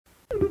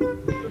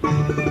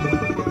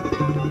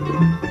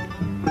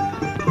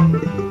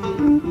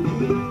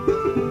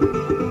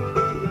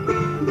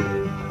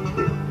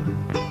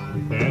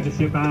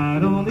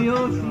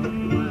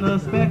a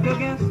speck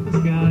against the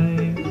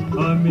sky,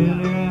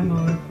 Amelia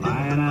Earhart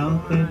flying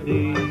out that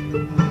day.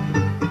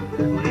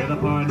 With a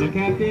partner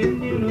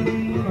Captain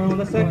Unity on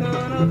the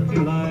 2nd of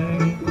July,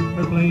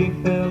 her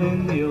plane fell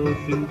in the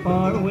ocean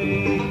far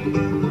away.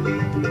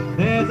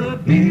 There's a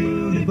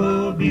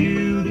beautiful,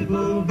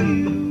 beautiful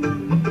view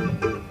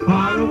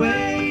far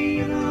away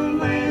in a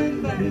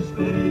land that is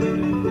fair.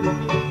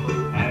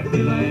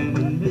 Happy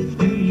land is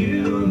to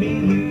you,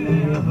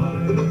 Amelia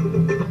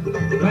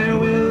Earhart.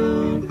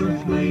 Farewell,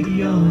 First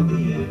Lady of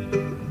the Air.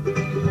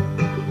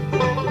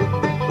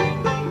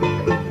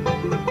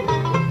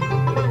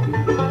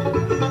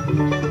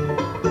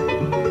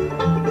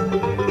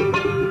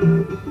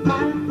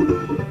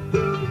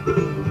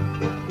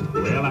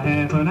 Well, a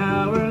half an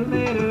hour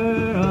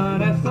later,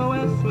 an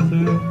SOS was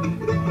heard.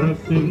 Her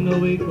signal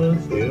weak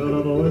was still,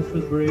 the voice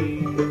was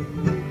brave.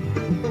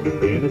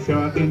 In the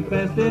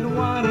shark-infested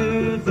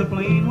waters, the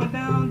plane went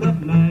down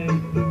that night,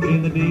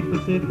 in the deep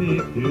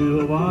Pacific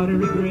to a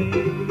watery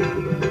grave.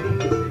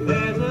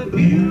 There's a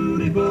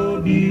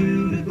beautiful,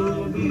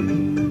 beautiful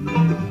view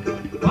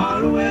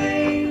far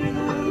away in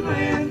a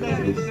land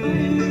that is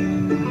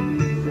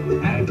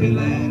fair. Happy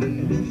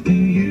land is to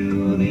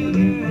you,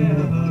 Amelia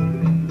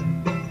Earhart.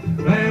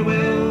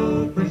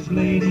 Farewell, First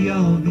Lady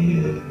of the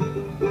Air.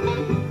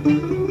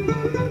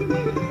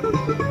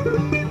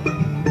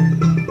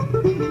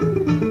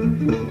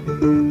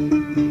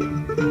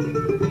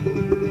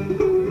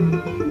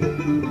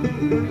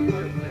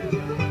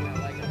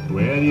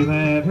 You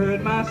have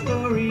heard my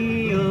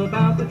story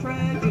about the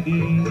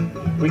tragedy.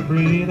 We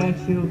pray that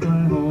she'll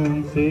fly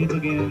home safe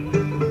again.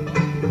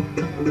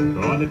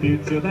 For the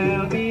future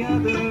there'll be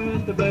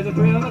others to blaze a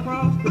trail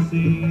across the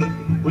sea.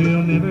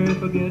 We'll never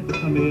forget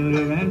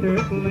Amelia and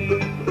her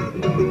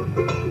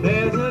plane.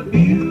 There's a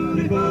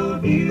beautiful,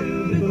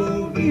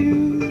 beautiful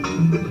view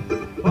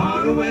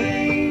far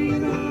away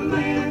in a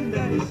land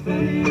that is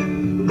fair.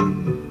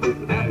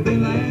 Happy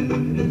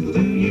land is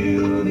to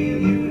you,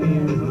 Amelia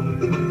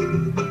Earhart.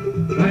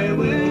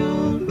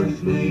 Farewell,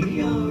 First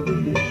Lady of the Air.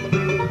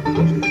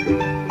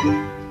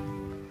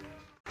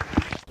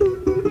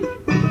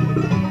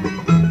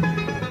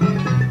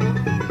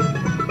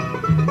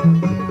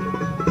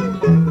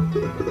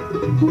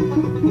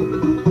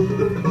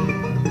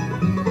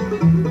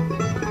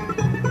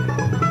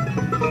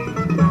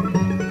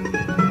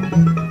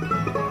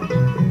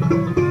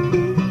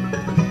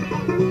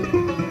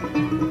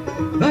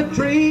 The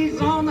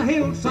trees on the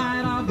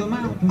hillside of the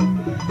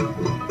mountain,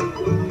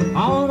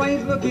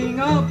 always looking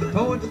up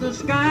towards the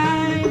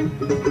sky,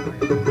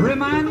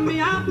 remind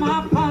me of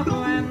my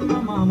papa and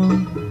my mama,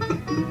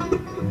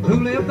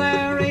 who lived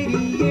there 80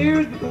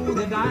 years before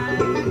they died.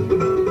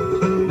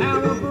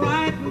 Now a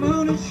bright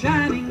moon is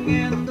shining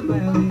in the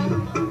valley,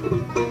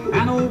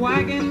 and a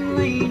wagon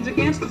leans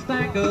against a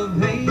stack of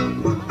hay.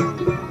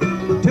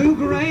 Two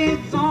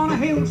graves on a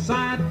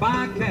hillside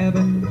by a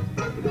cabin,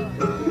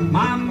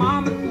 my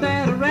mom and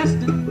dad are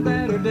resting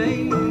there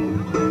today.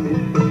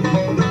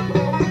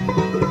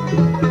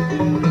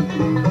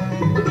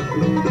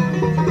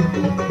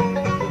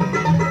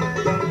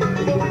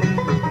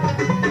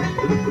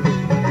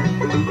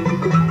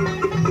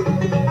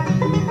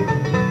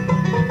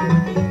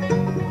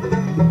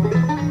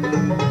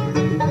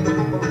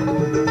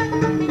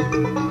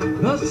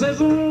 The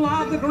sizzle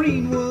of the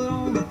greenwood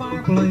on the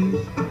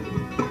fireplace,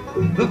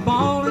 the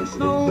falling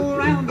snow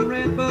around the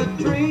redbud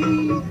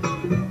tree,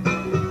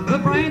 the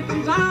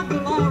branches of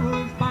the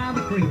laurels by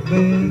the creek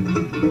bed,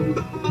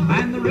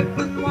 and the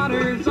rippling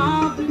waters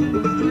of the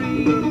gentle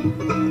stream.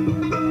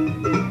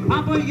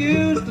 Papa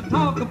used to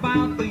talk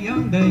about the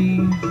young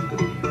days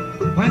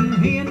when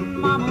he and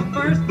Mama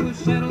first was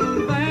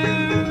settled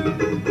there.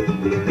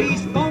 He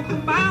spoke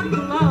about the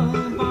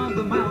love of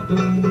the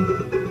mountains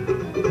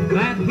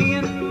that he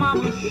and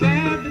Mama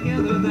shared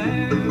together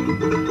there.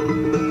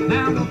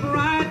 Now a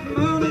bright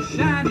moon is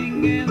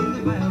shining in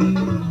the valley,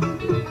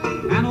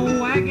 and a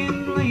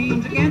wagon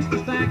leans against a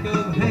stack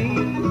of hay.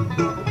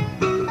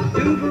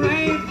 Two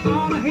graves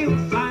on a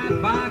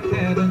hillside by a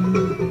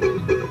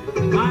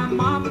cabin, my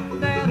mom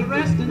and dad are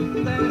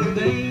resting there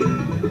today.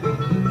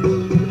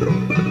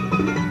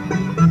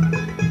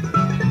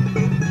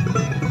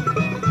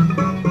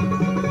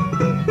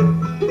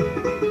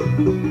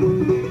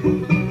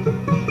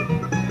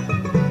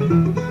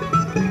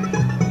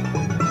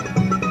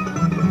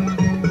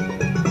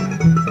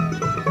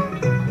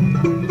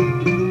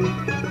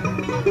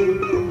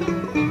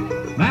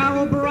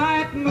 Now a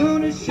bright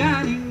moon is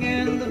shining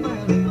in the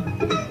valley,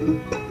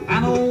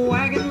 and a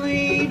wagon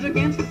leans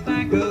against a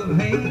stack of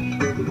hay.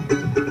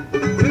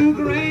 Two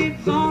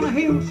graves on a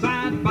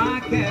hillside by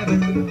a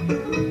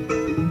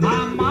cabin,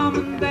 my mom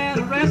and dad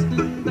are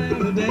resting there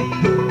today.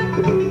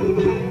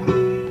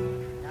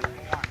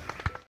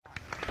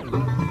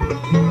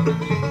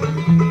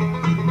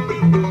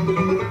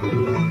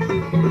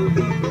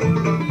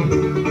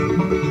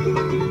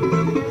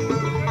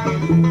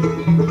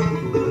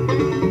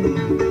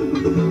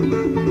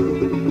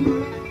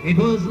 It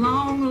was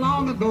long,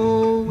 long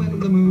ago in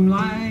the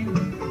moonlight,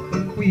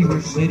 we were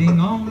sitting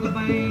on the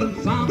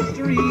banks of the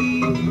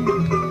stream,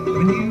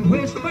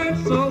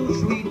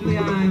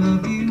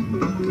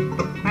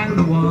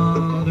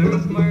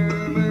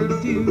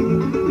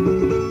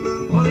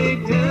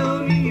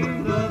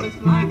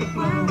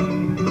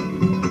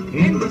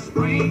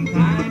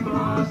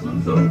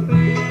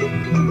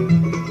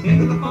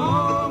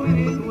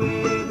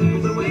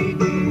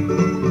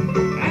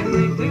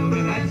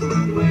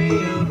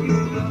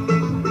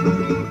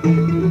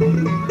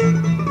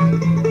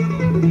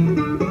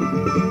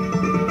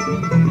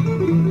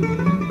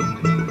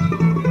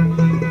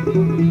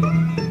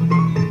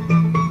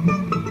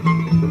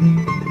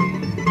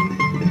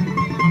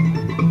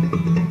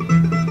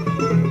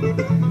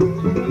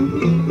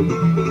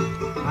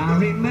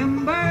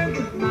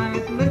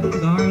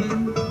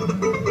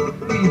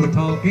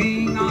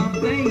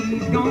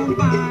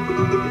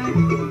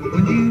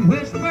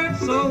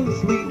 so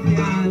sweetly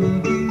I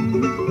love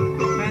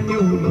you, and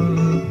your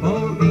love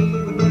for me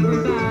will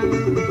never die.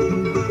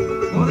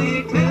 For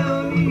they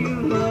tell me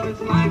your love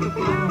is like a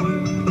flower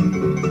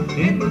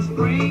in the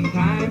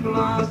springtime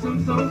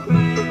blossom so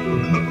fair.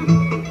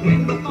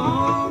 In the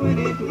fall when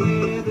it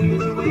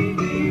withers away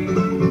dear,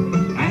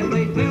 and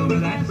they tell me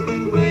that's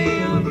the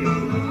way of your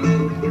love.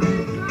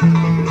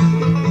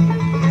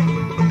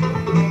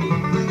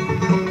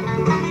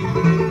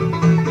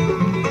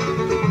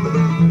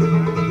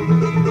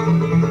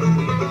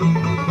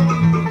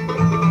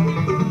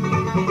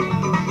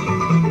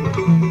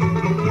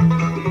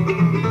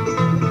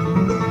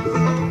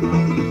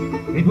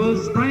 It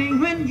was spring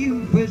when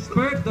you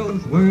whispered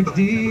those words,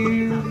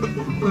 dear.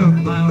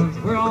 The flowers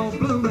were all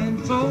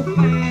blooming so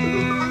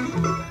fair.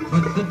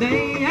 But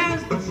today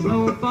as the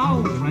snow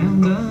falls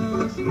around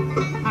us,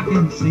 I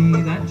can see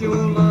that your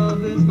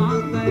love is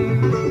not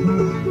there.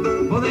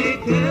 For they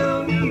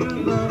tell me your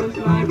love is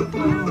like a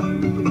flower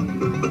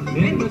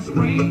in the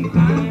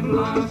springtime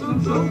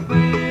blossom so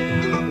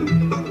fair.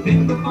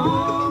 In the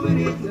fall when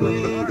it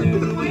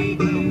withers away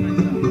dear,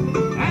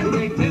 and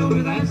they tell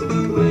me that's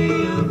the way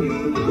of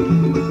your love.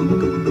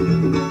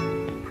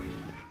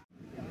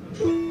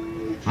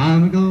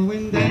 I'm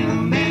going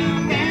down,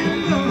 down,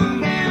 down,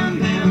 going down,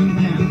 down,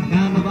 down.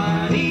 Got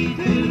nobody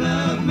to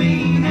love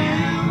me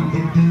now.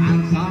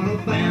 I'm sorrow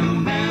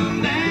bound,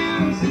 bound,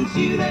 bound. Since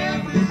you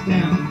left this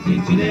town,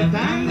 since you left,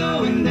 I'm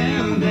going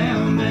down,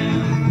 down,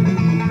 down.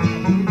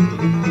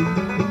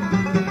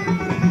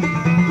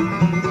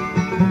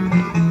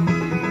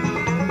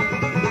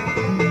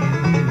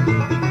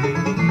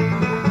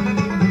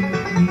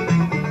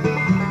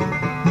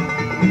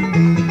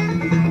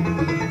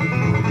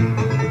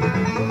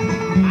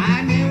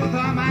 I never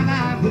thought my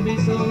life would be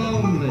so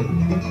lonely.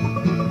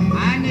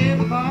 I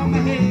never thought my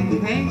head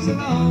would hang so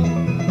low.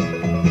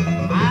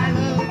 I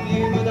love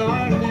you, my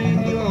darling,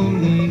 and you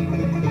only.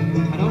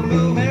 I don't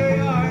know where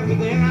you are, but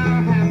there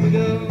I'll have to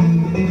go.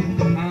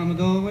 I'm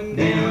going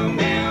down,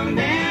 down,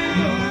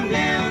 down,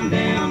 down,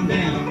 down,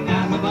 down.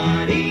 Got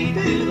nobody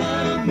to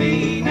love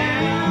me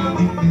now.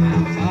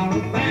 I'm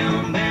sorrow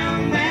bound,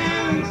 bound,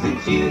 bound.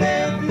 Since you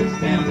left this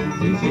town,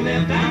 since you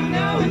left, I'm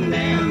going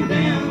down,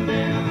 down,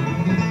 down.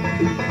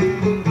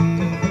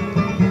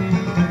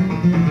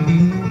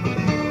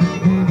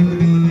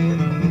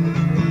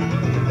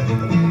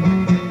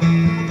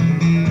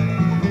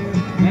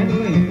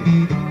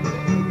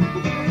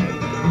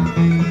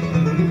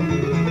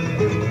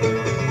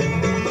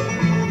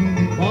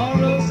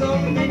 Borrow so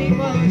many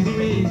was the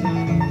reason.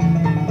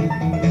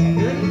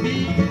 Couldn't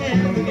be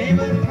never gave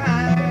a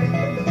try.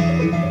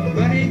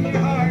 But in your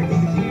heart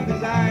you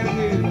desire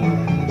to.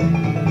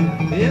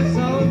 If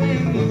so,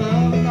 then your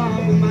love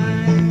along with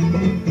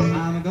mine.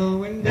 I'm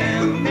going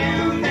down,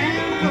 down,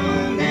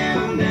 down,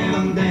 down,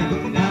 down,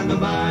 down. Got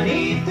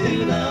nobody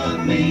to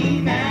love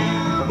me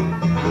now.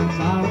 I'm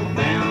sorrow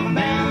bound,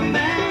 bound,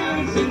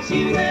 bound. Since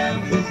you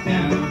left this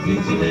town,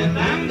 since you left,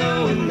 I'm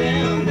going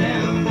down,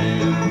 down, down.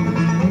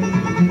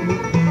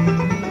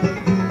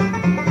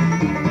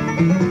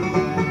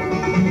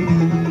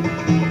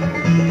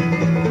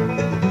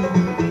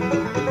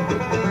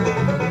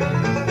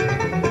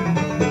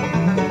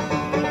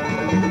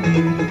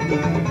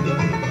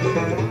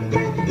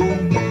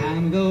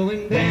 I'm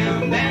going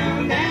down,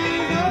 down,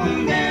 down,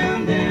 going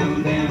down,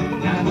 down,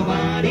 down. Got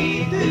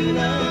nobody to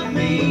love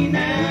me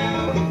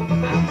now.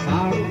 I'm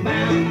sorrow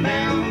bound,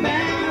 bound,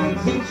 bound.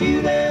 Since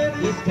you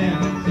left this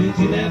town, since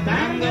you left,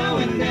 I'm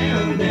going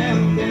down,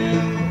 down,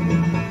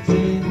 down.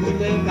 Since you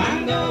left,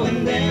 I'm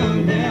going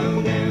down,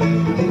 down, down.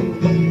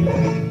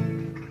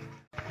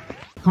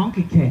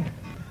 Honky Cat.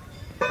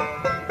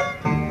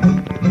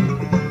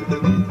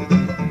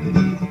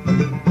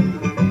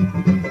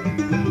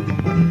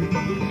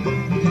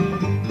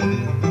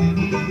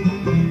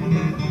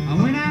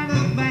 When I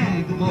look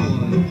back,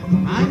 boy,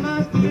 I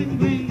must have been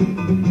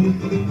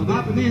dreaming of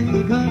hopping in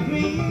the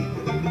country,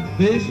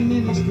 fishing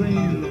in the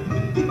stream,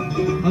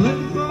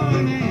 looking for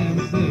an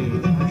answer,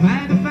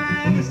 trying to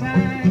find a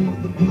sign,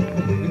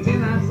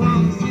 until I saw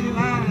the city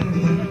lights.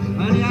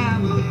 Honey, I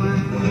will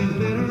find you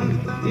better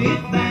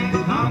get back,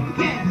 Honky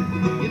Cat.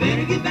 You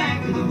better get back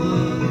to the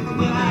woods.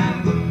 Well,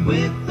 I'm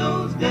with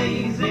those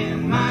days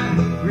in my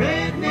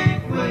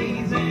redneck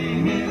ways,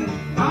 and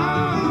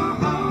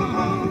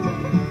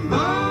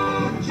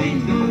oh,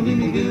 change gonna do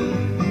me good.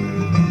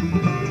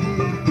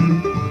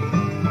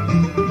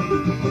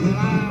 Well,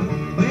 I'll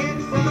wear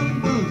the sun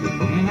boots,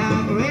 and I'll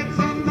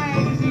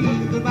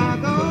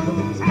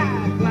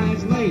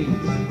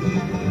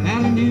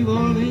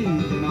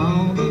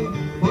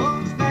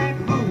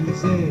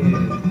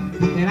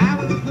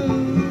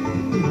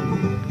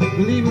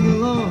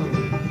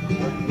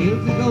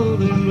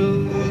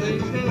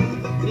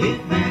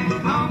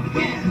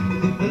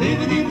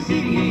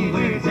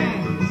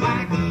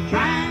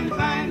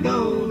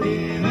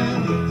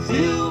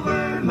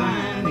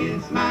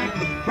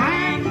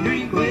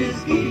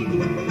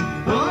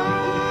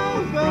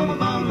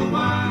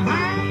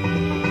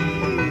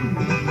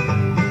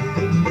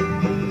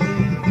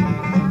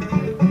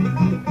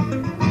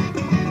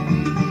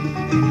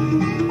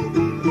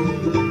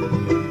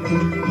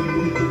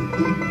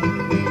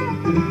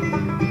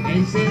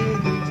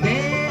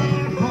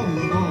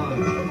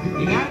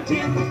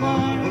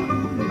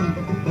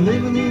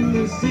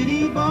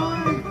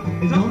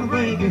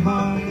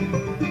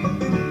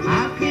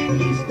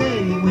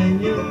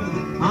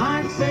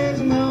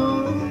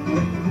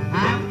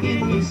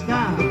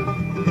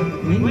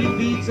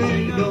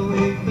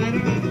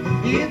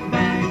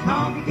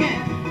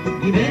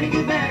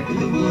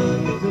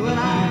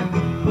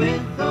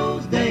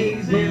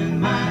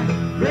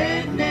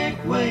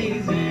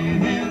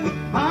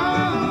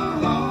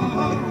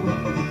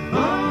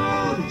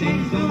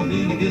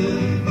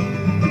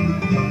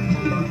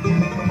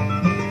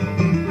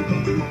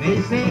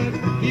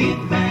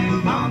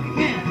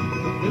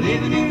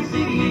Living in the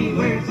city ain't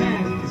where it's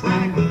at. It's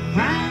like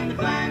trying to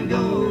find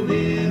gold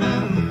in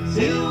a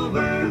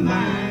silver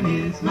mine.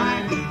 It's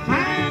like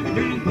trying to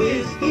drink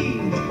whiskey,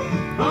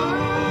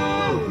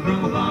 oh,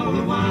 from a bottle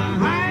of wine.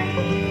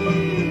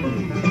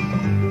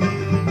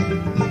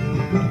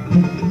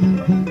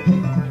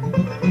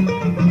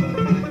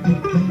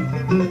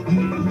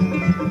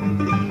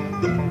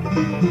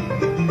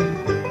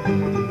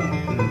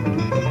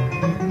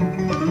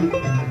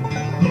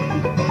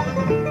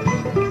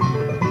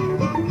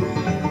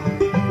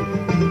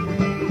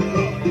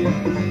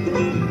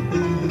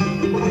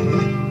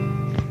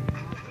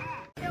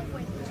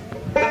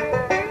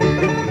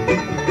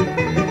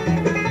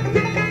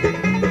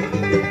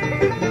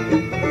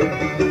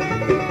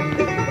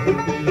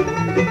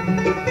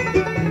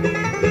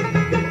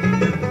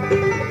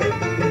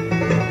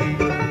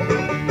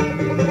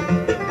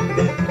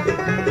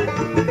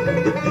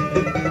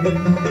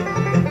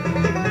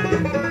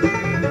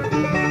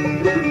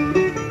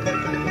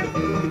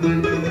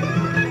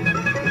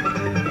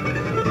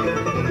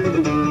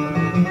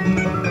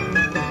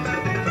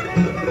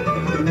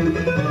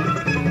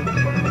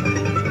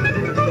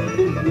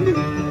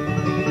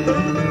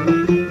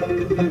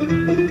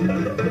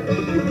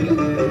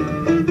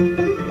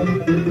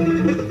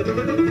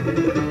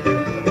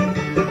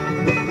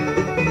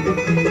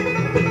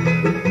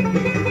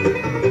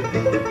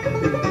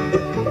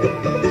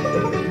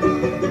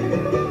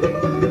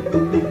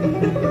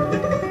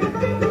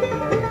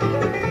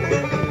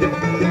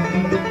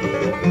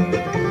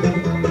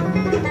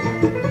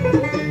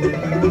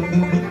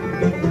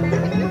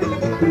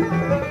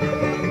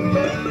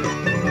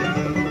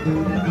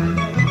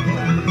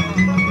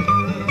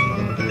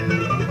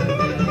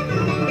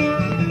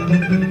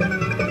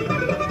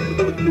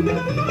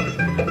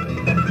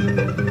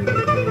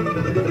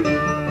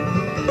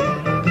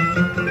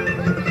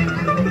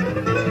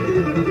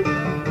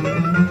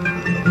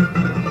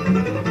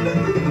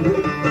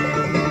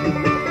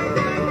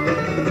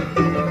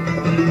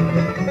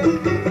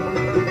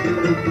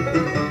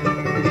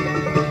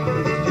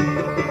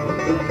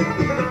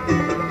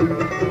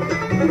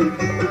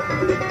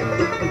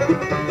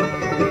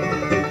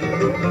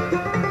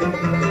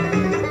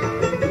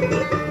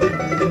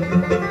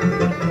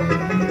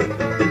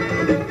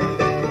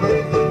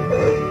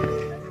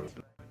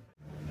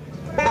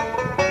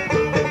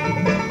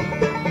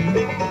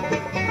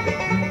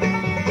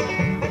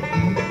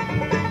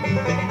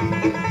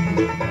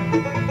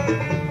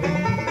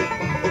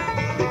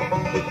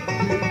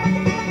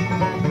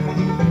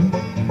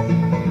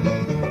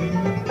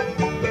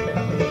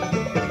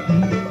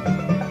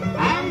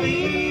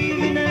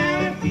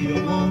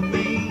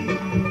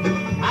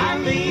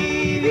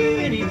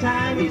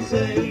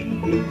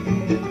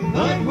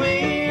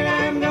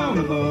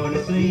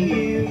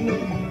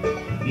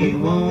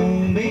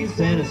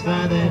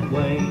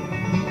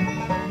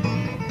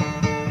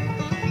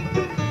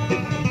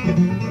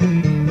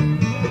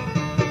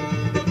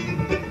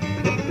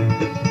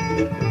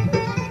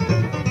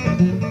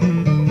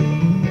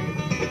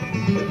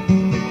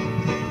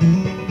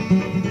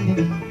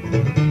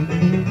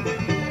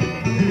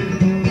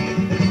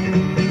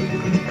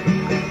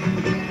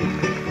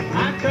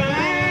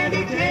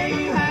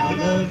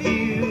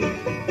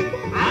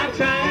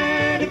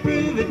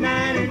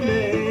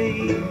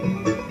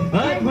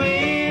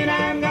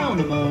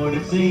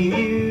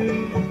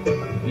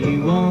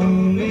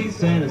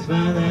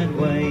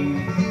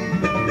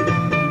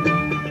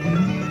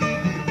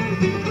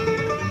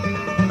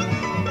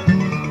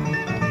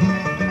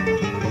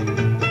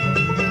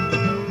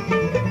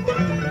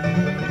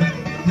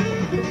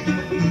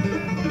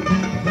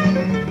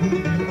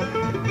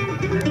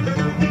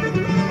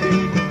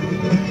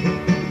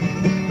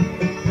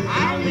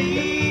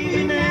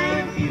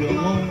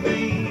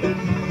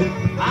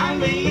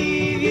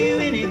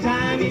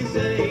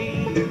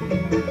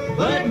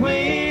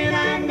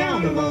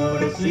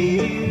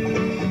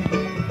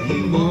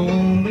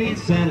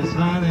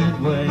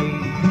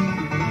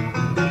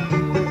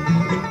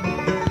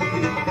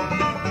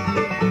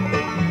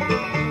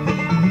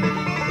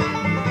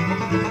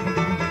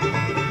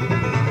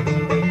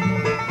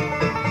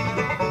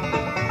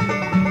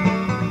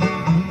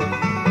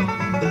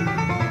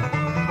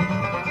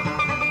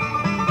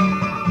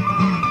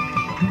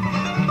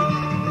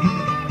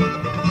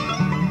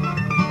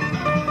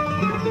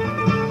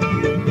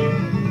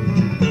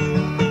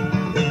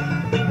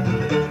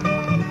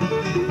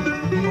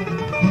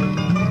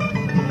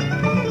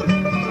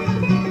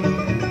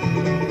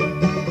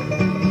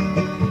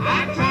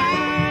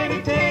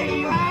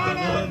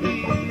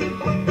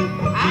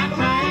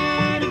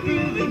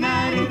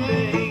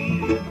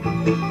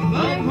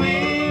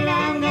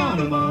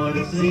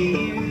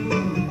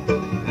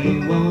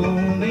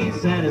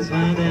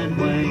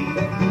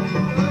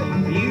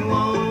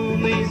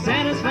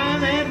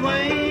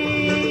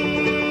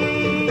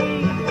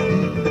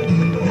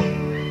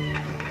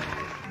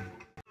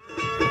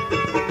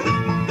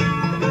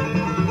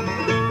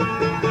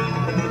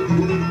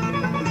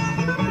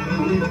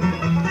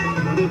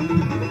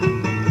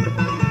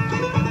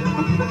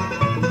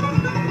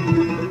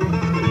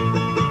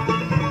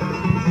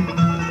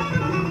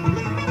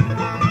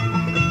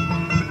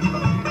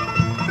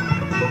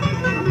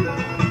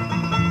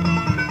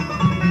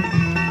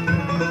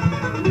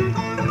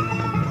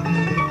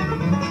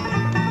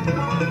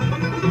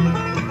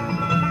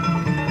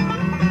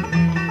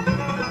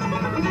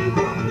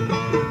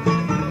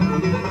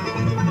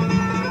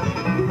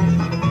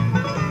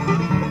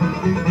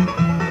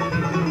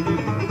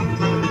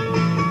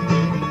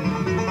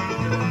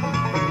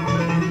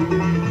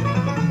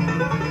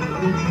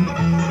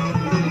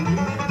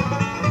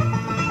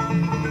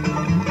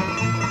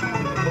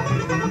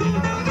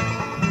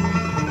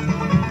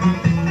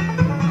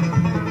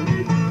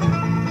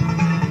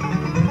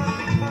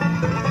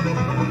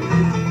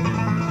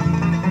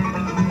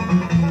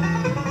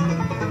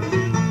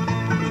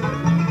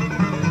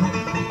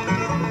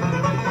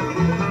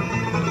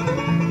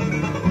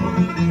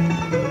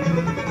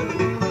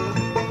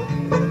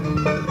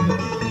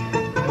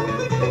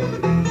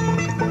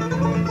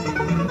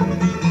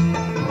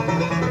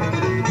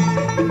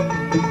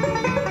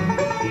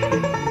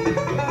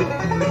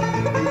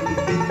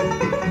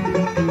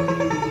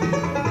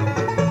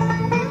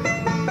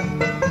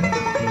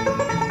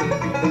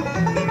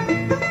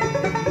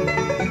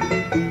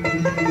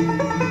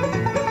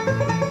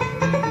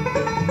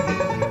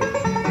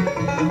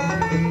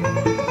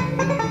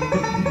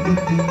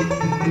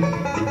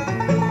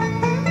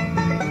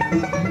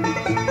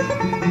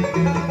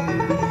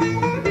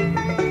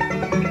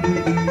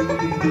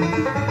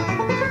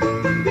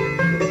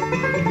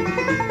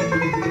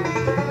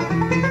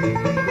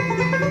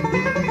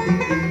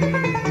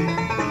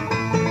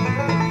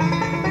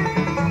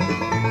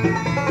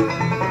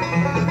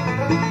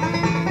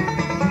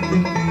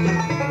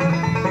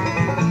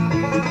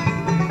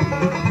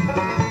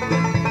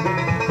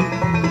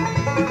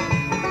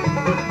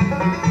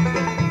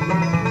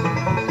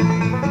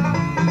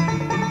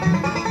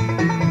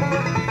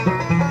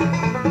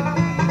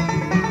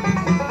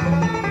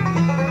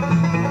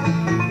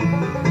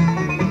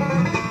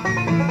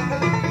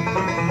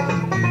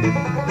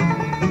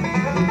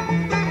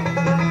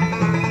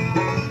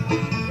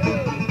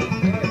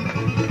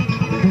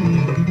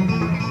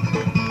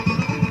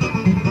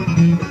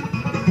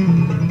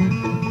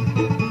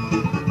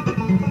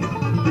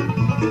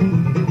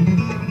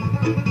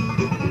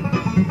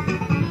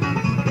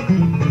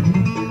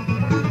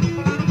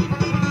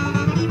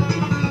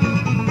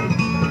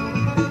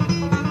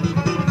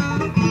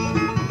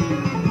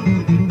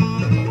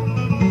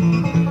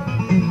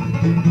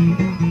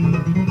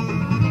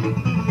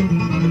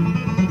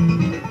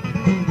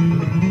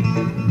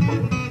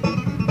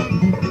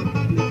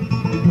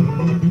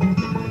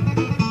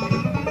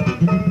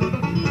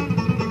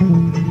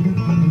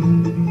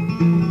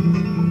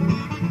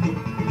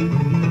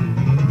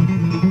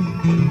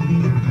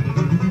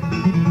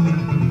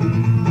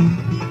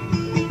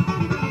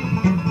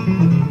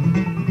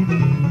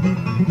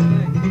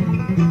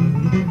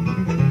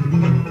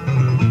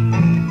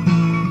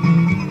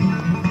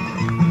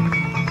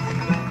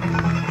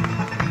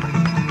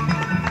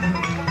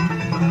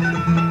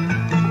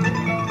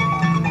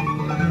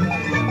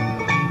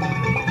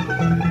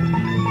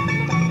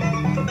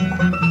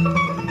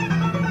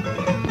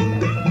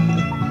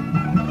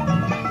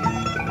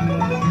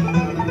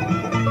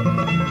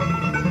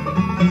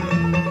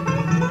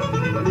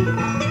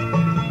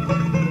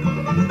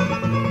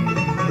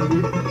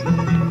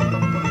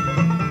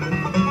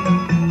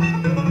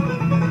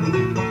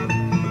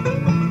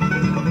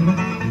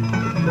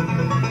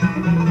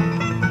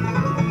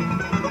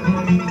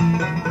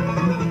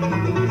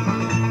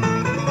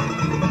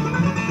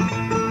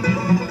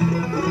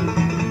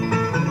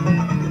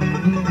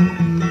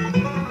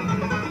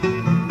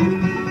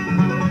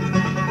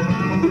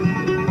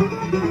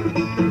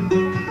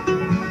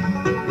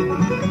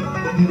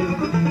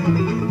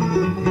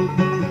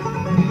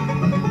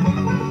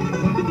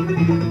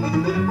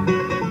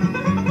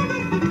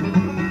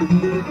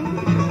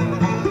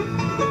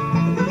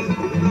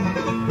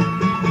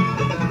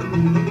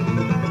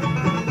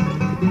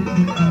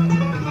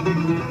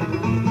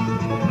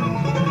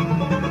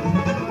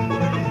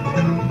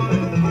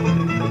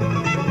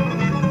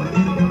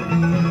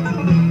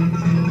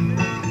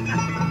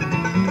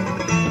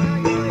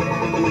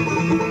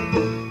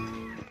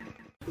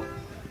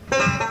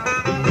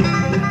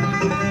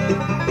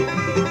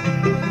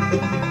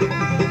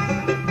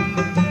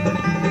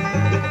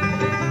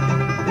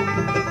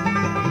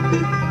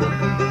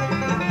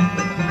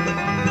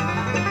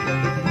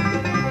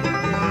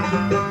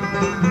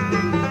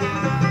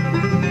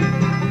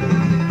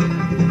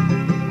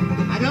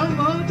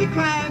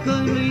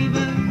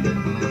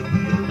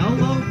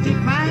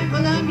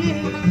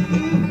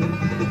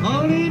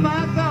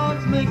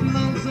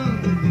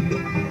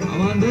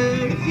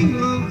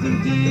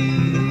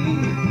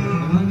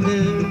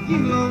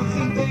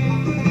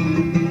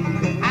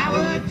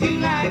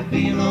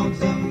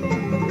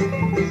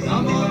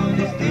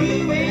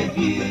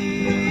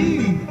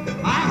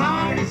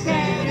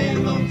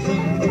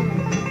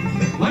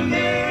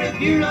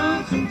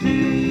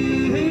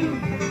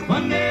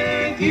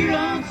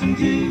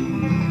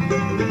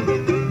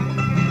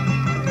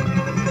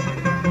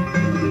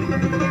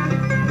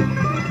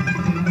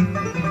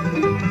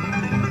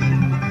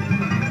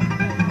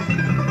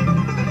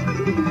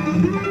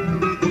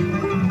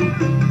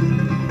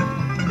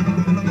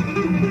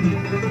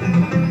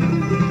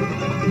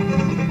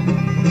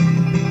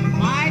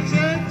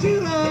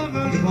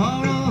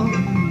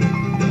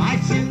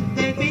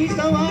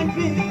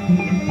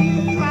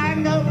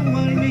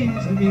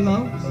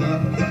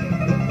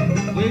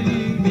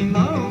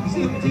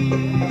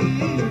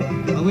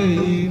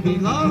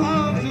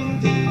 lonesome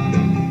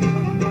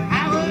too?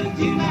 How would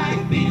you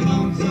like being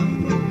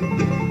lonesome?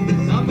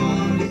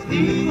 Someone is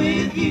through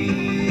with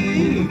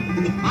you.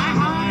 My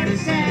heart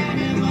is sad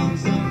and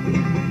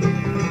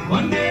lonesome.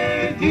 Wonder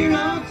if you're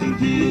lonesome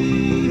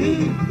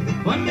too.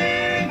 Wonder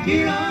if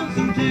you're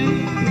lonesome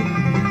too.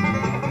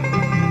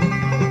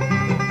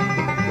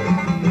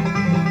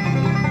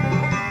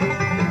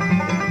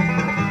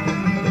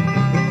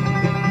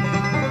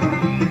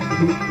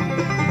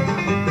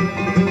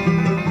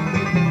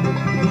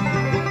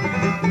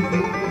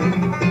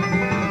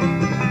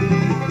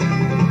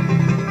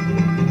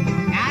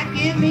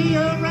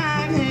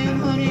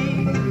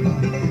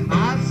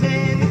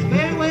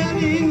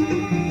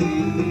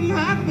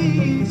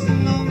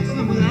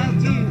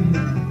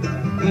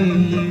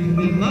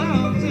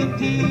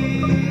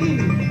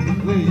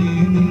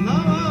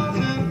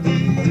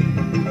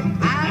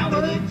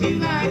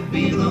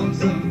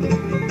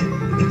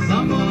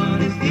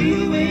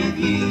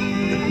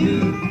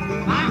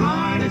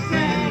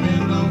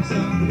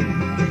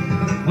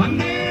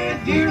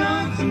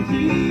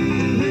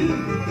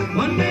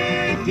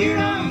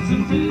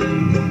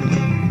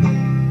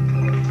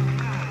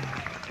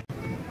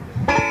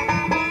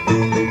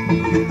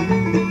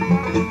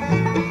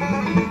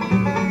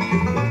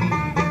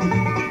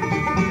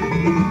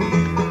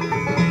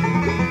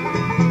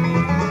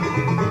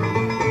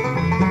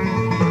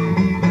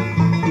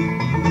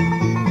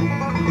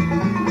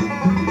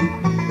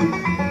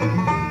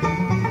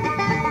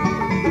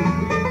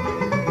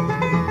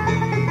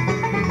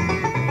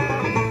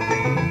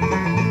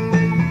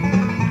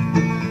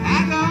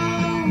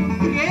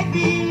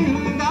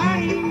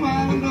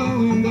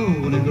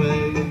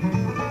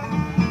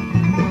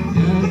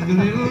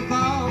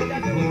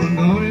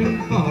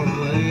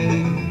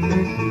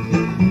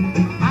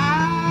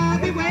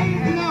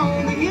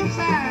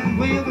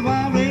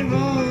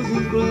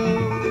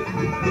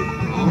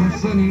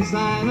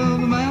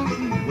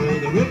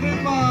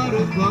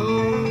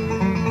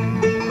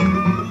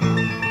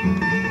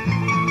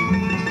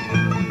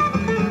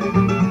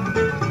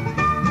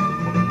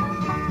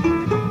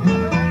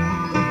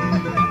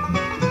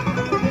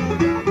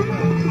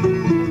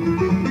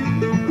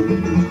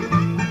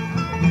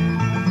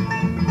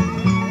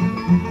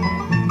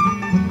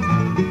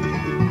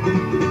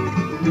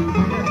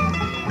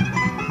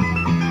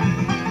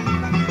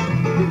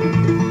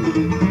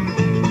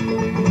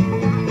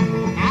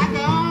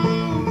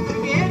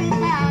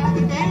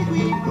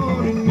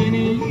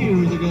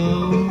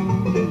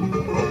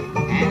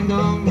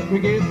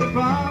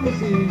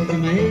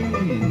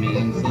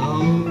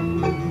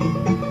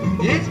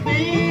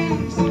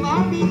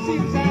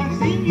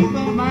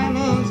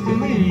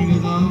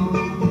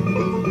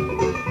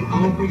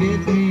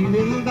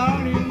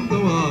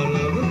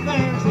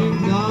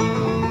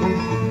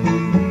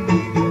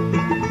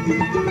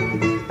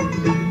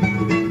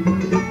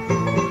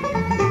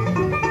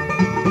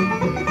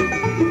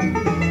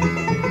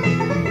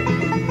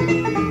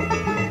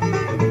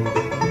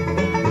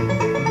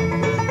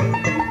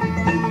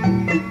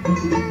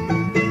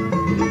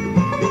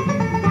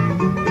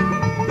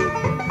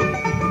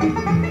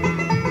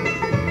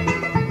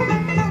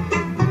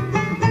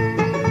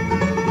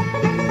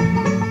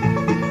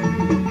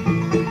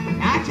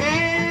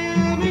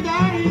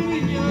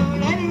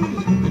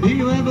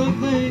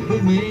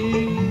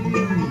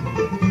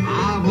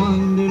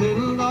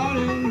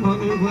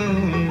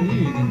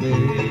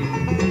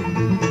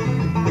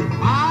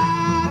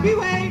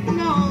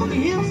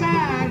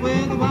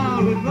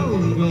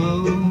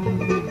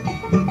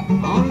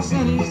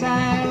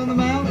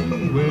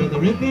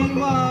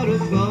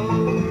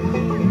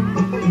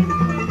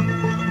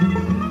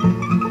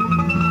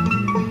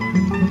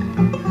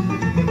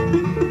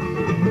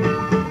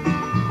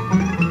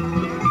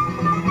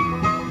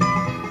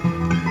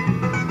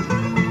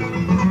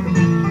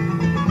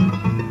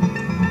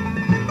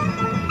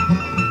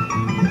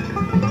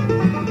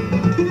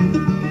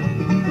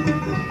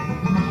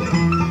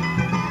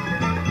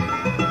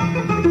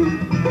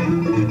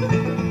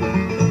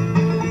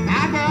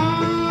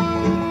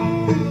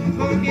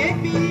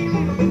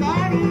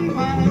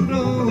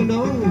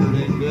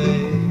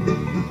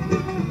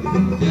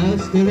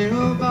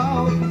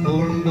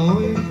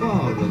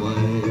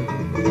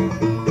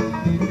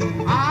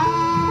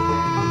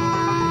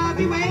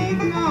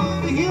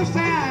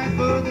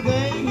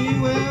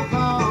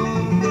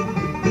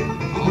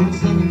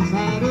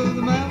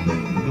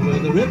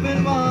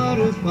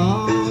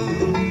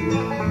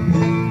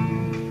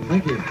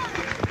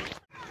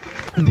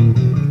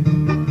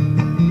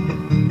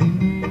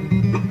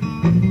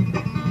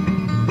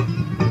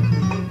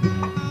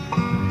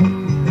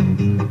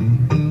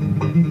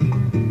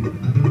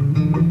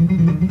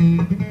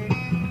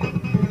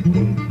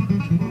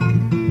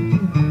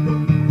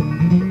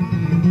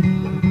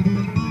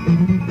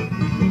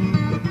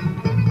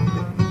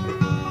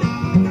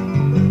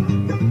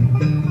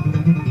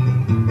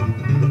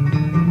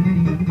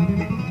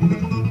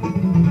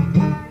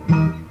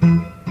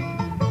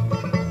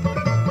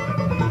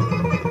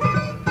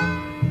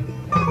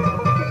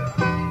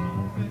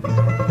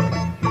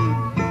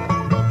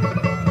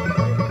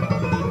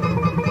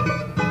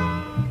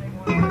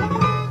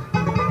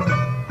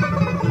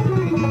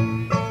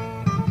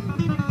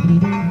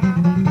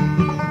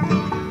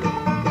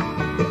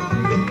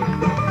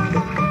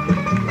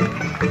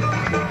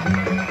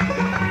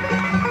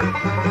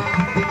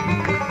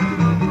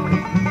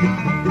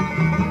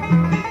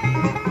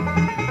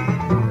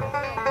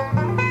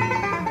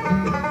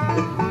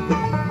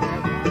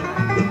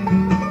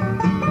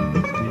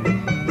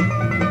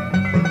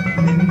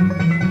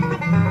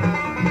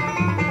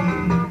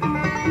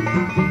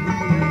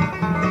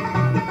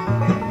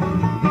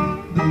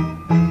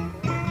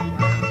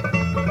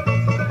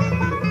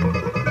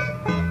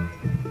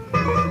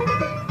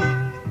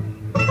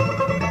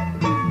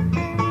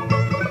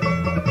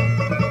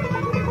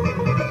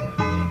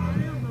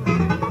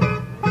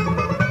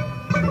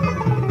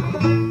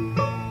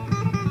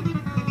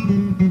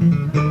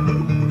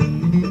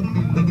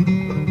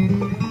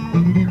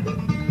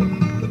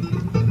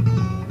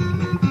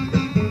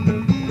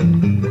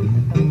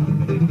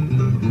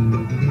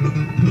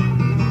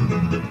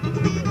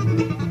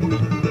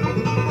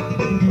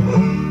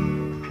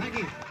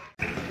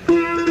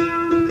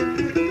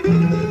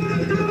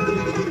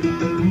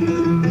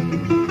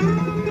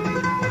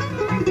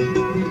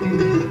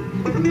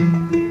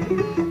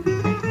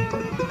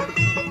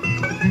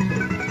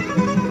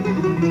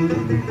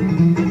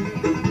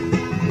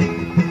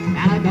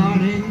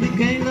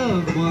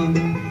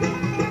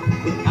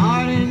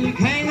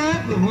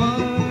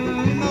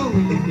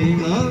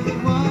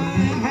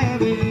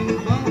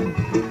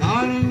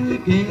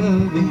 king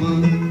of the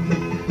month.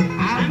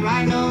 I'm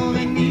riding on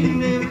that new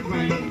river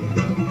train,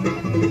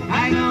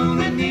 riding on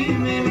that new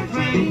river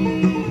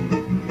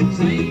train.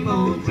 Same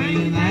old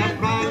train that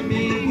brought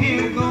me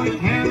here, going to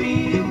carry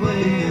me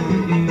away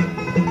again.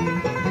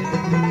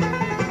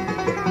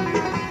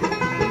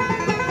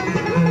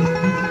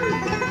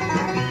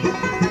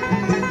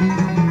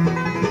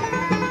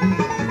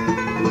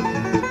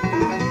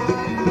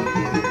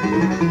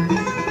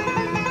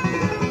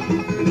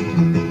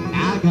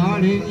 Now,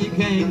 darling, you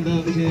can't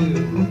love too.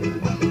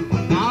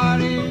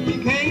 Darling, you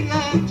can't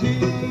love too.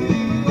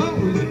 Oh,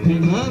 you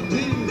can love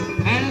too.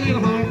 And a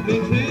little heart be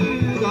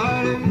true.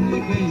 Darling,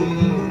 you can't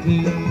love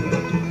too.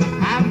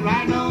 I'm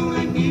riding on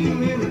that new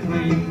river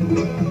train,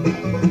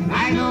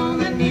 riding on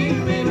that new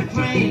river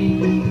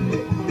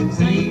train.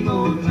 Same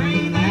old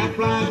train that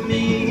brought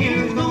me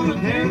here is gonna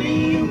carry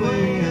me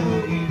away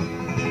again.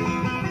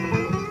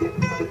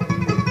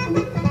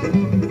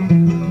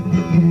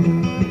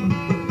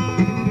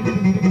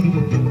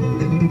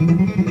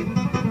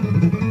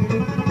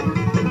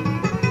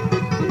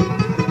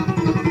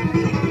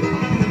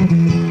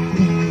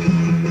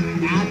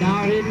 Now,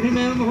 darling,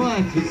 remember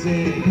what you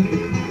said.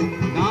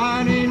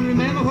 Darling,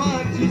 remember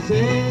what you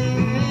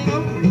said.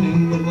 Oh,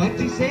 remember what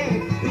you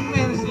said. You'd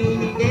rather see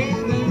me dead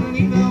than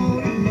leave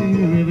on the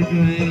new river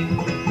train.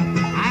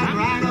 I'm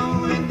riding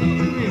on that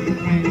new river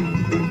train,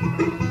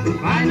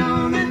 riding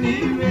on that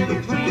new river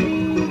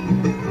train.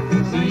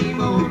 Same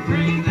old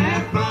train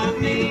that brought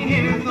me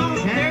here is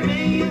gonna carry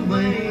me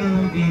away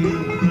again.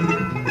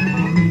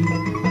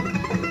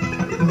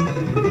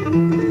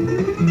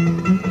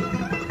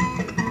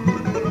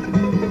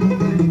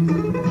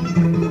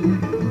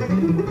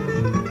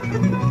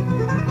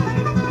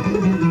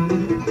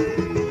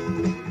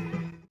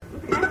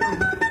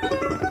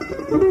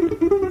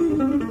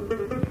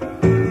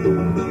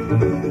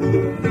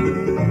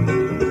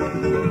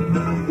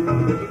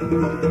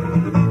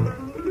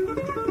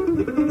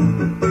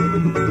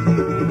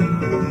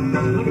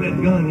 Look at that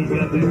gun he's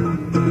got there.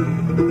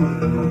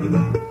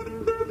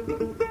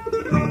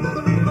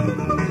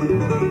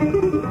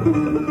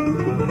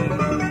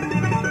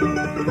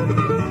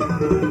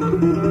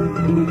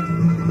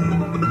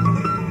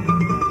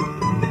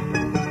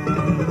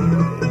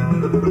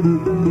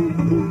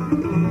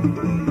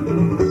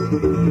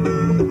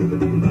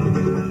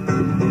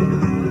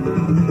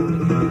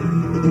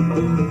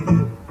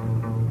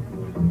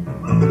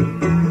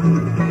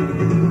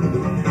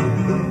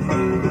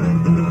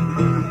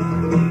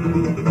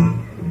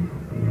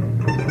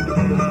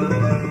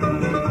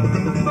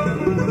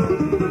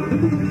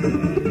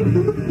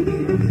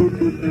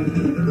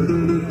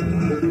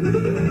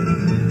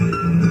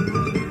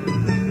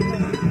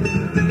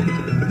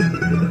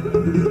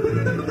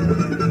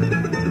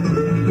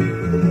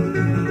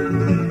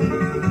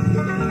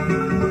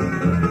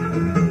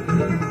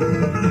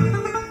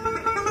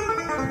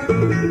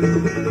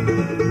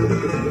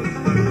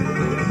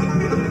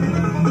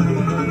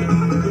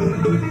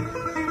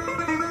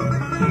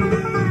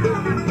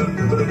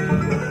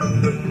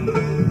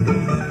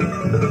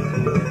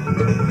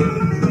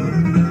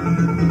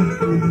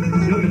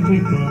 Show your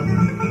teeth, Bob.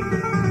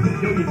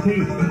 Show your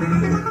teeth.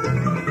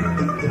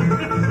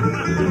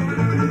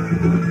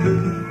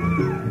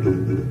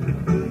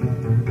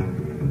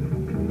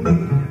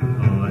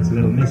 Oh, that's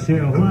little Miss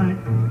Cheryl White.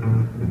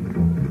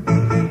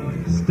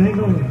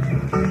 Stingle,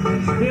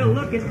 still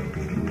looking.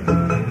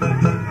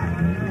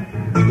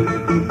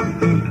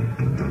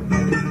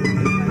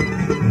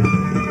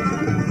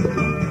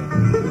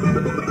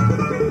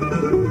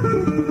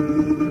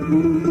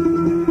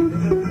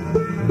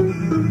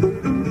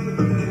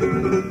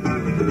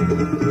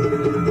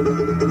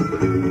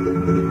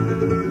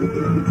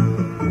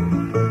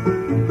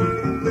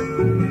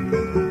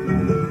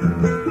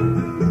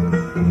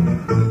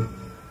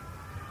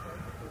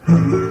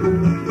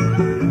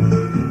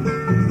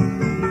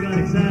 You got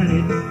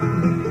excited.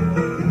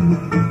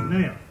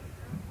 Now,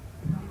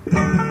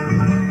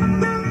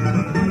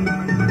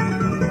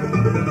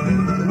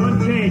 one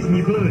chance and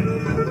you blew it.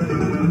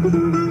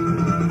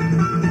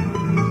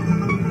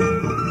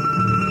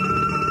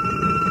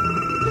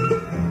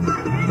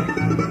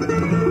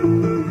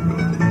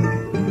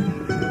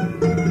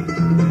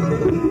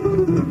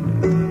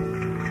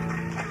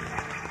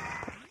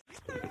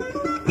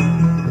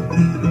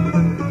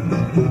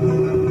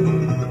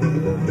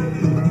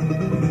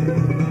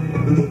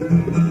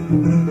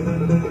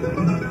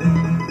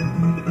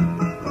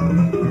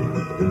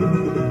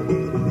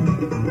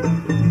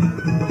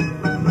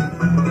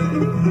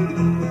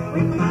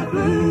 When my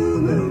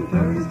blue moon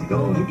turns to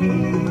gold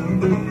again,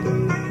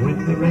 when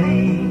the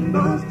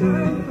rainbows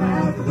turn the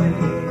clouds away,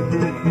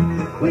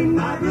 when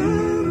my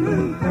blue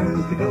moon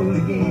turns to gold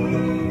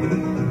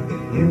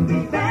again, you'll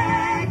be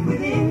back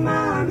within my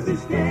arms to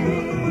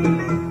stay.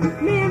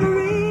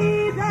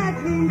 Memories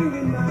that linger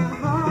in my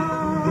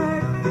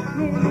heart,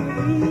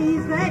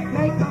 memories that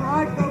make my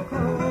heart go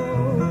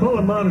cold. Pull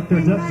the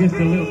monitors up just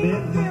a little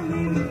bit.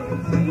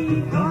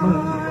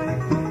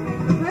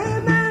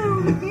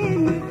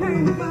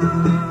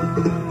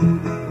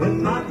 When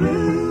my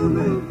blue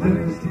moon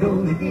turns to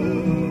gold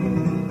again.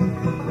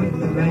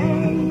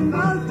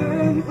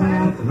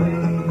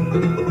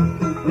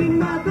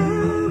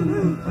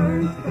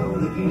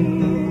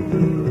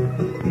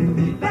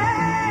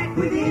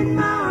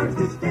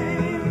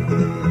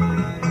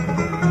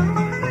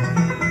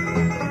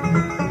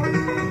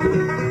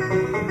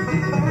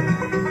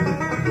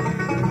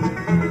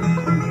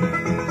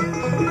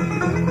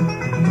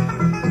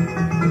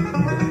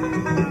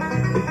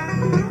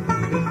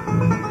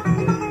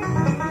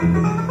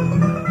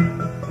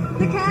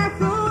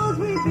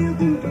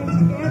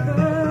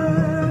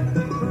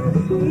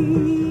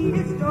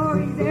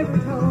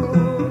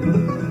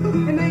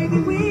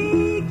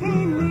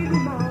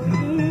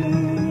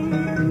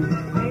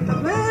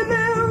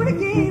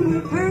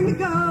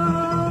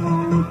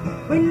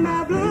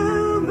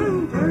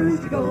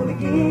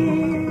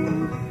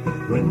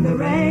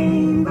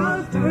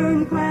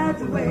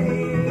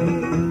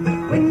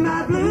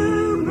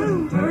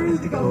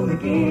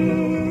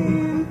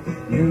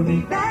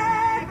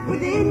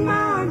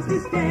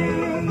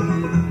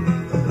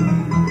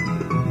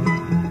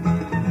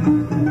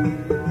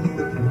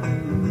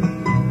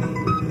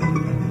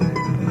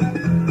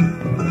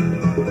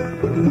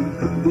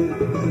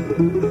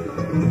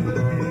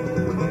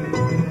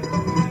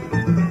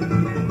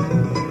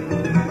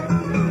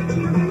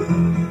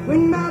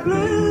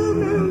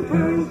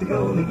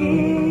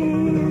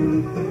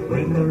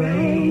 When the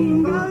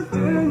rainbows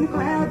turn the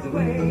clouds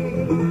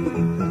away,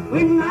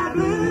 when my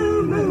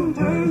blue moon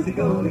turns to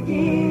gold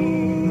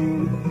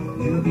again,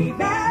 you'll be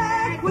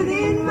back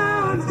within my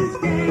arms to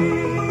stay.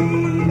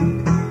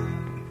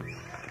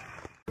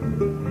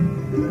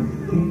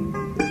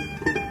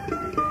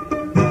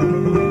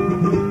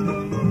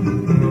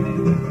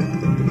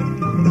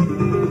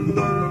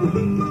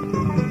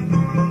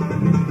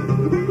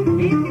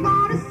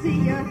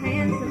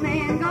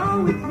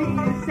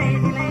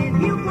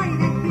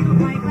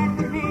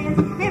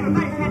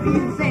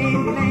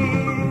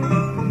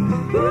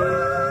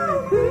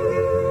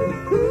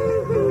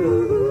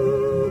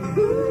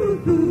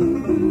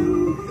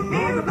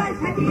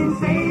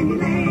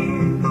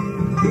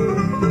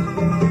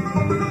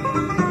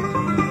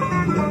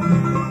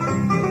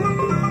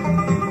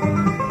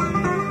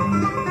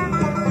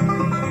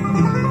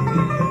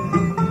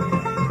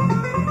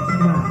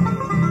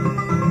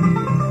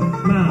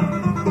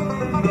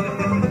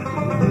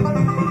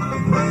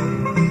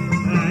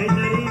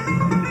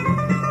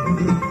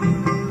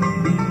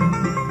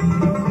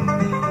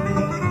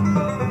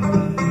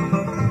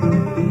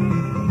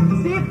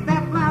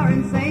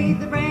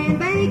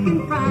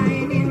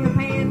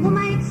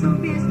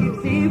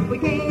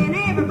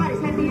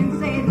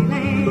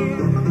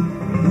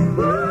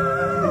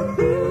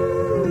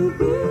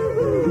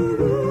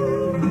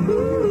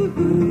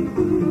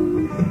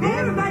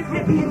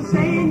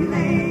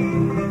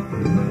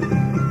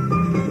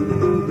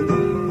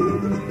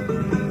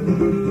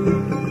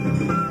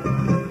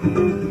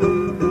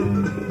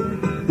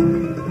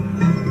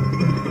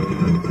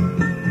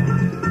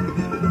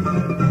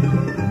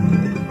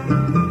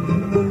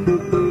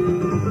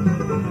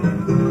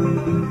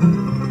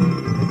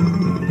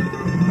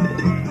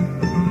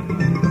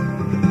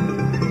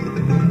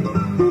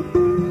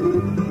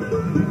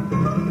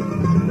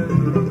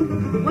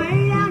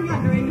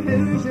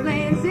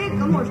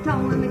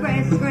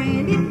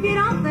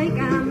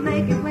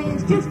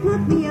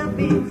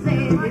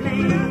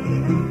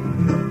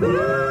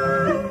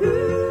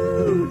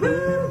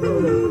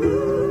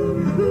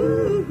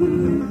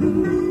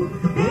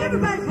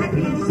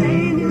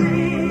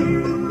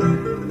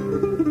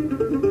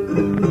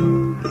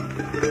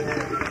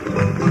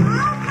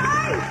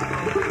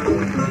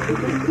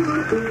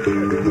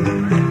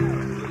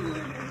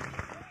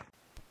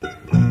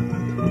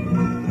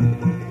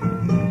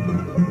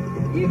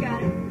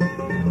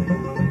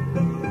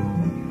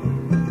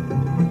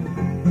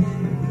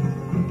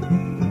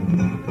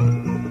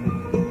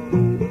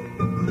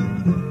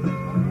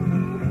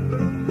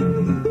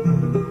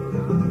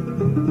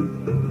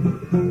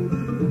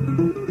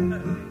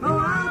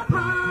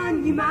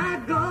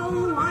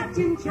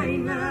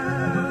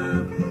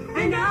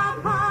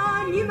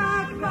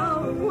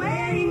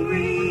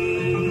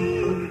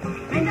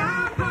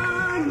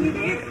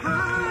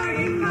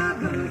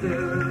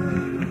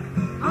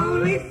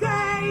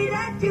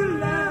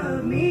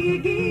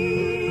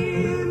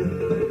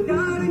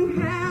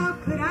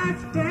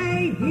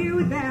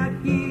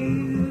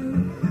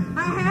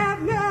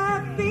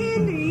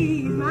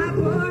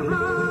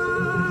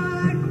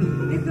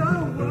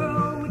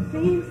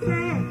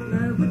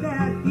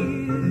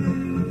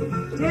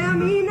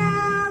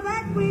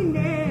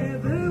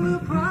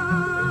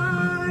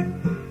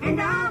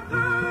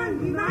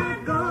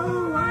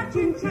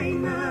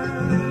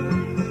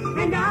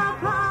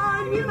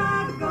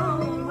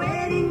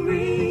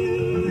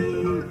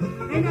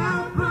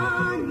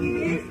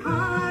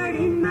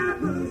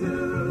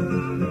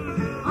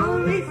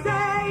 Only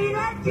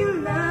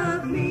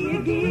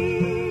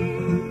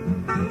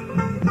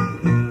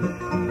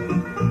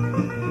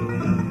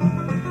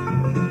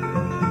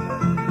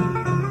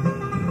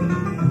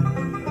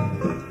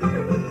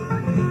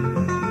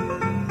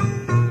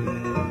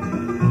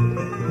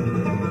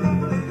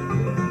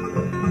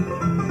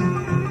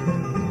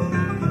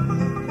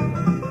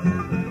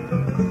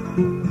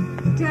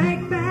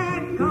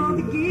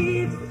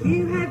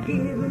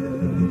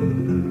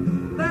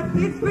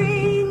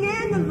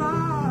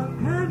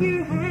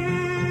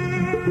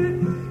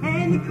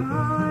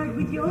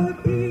a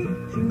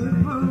picture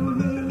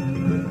pony.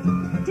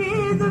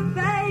 'Tis a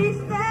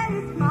face that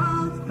is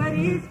false, but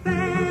is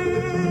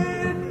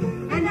fair.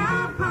 And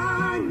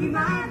upon you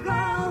might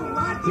go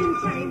watching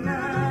chain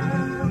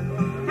love.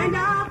 And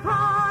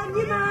upon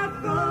you might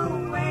go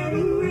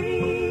wedding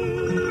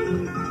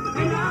ring.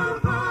 And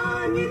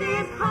upon you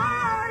this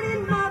heart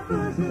in my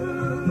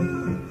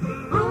bosom.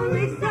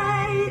 Only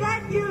say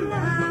that you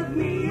love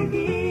me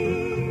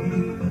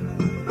again.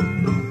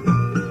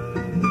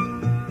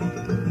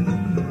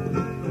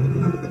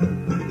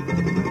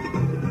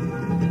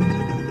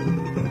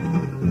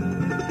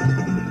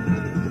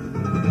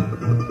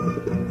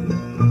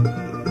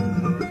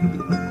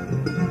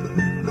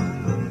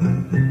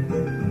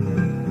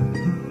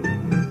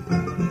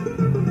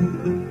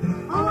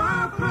 Oh,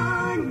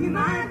 upon you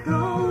might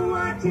go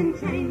watching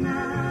chain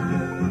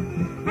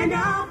love. And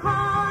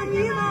upon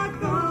you might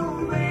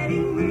go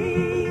wedding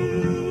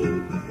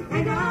ring.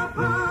 And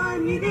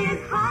upon you this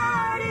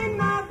heart in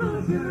my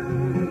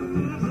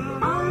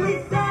bosom. Only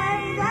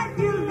say that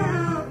you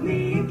love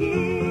me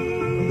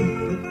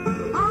again.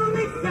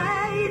 Only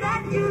say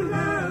that you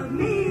love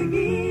me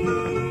again.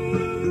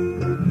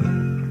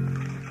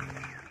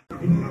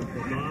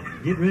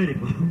 Get ready,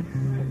 Bob.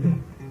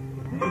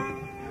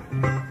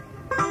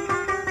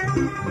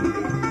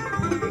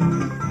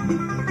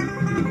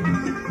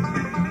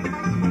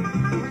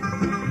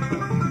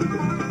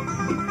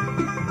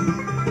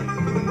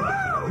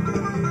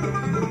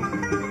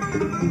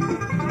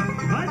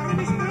 Right in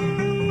the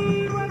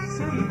spring was a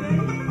sunny day.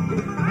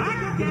 I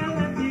could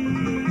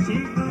guarantee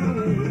she's gone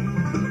away.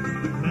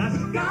 That's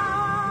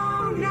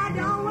Gone, now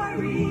don't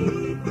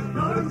worry.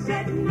 Lord, I'm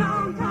sitting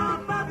on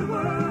top of the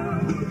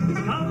world.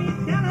 call me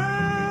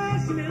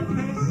jealous, little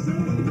face so.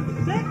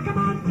 Say, come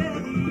on,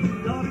 Daddy,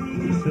 Lord, I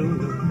need you so.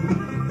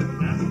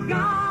 That's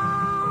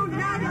Gone,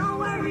 now don't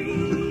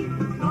worry.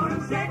 Lord,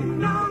 I'm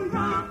sitting on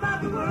top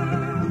of the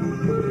world.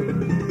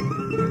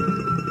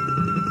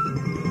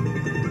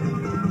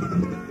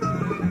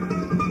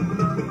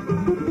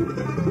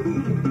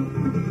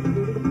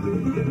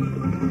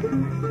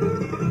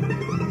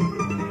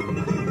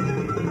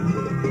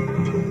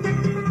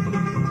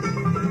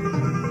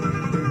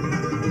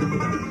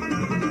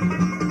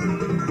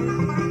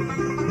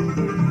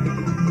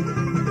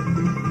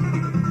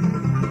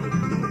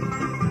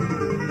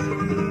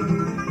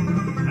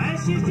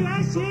 ashes to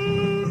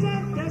ashes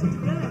and dust to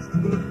dust.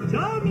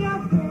 Show me a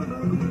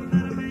woman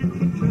that a man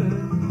can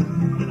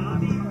trust. And I'll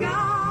be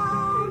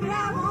Gone, but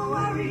I won't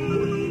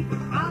worry.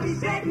 I'll be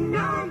sitting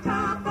on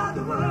top of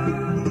the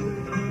world.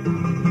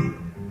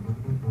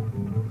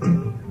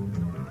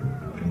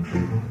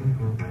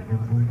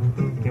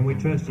 Can we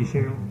trust you,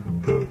 Cheryl?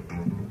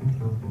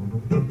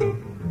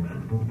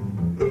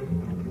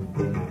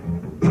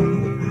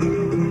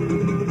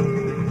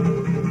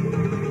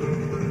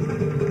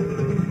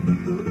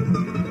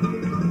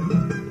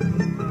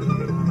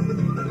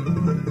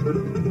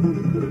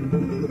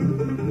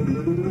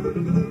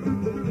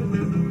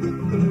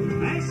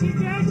 Ashes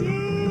to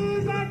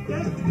ashes and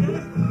dust to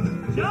dust.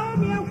 Show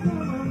me a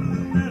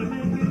woman that a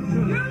man can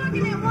trust. You're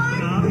looking at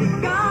one. I'll be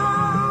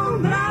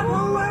Gone, but I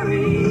won't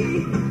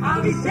worry.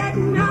 I'll be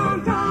sitting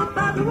on top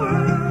of the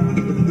world.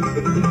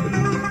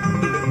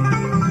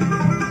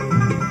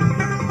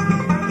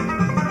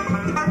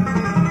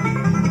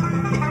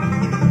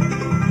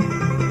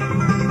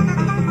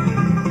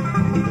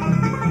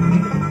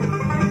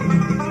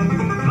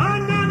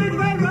 on down this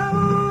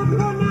railroad,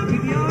 going down to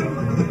the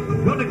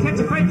yard. Going to catch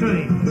a freight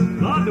train.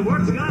 Lord, the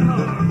work's got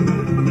hard.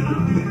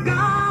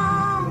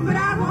 Gone, but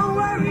I won't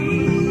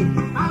worry.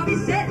 I'll be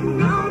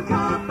sitting on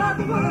top of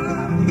the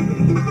world.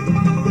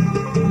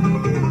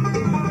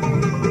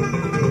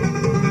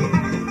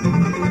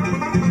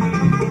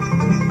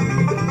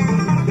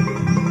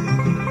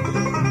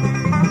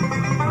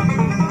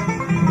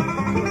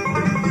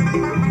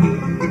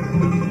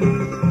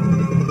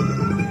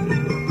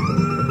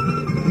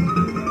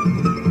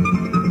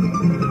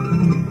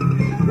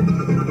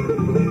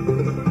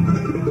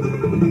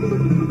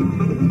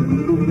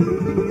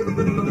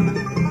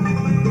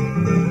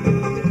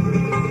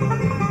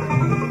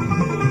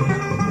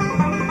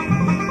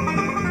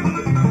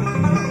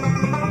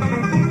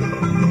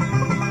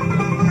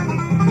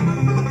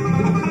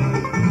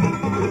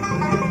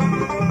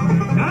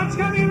 God's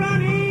got me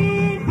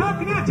running,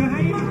 poking out your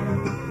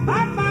hand.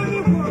 I find me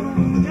a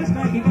woman just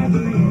like you got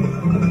your hand.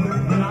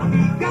 And I'll be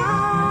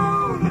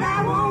Gone, but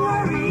I won't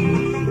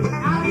worry.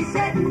 I'll be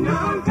sitting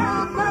on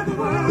top of the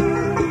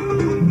world.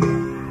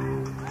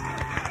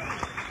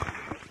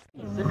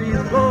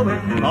 Mississippi's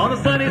flowing on the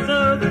sunny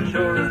southern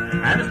shores,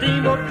 and the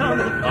steamboat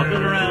comes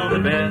bumping around the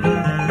bend.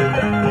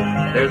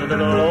 There's a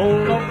little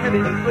old log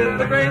cabin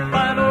with a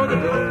grapevine over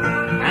the door,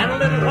 and a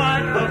little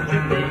white puff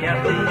chimney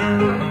at the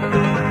end.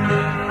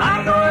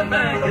 I'm going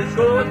back, it's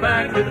going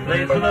back to the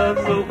place I love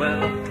so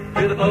well,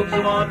 to the folks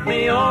who want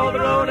me on the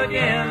road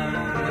again.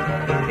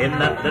 In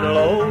that little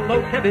old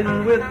log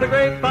cabin with the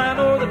grapevine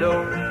over the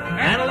door,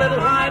 and a little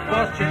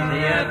whitewash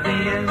chimney at the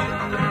end.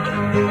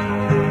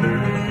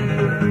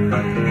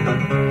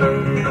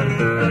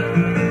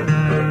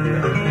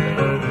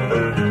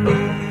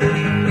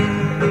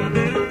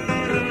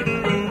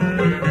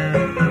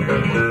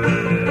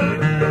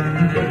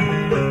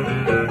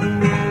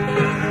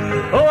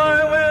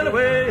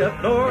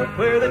 north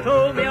where they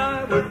told me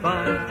I would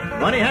find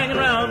money hanging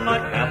around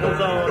like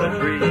apples on a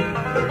tree.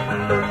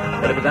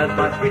 But it was as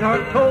my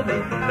sweetheart told me,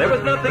 there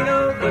was nothing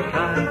of the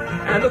kind,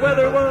 and the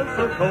weather was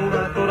so cold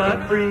I thought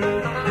I'd freeze.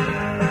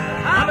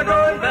 I'm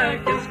a-going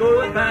back, it's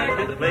going back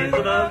to the place I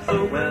love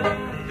so well,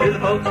 to the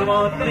folks who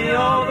want me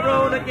on the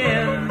road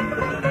again.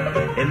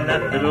 In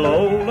that little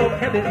old oak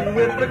cabin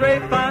with the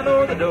grapevine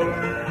o'er the door,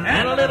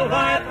 and a little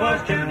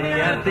whitewashed chimney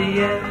at the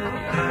end.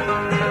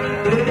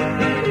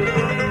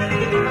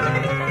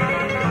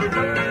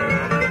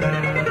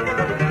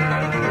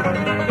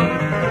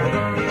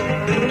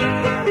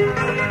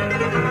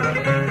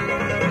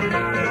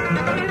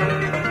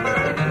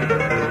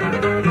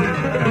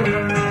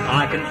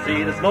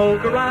 See the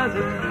smoke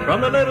arising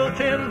from the little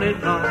chimney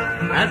top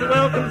as it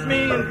welcomes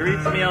me and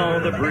greets me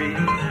on the breeze.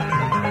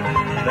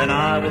 Then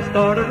I will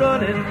start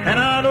a-running, and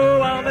I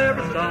know I'll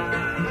never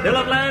stop till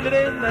I've landed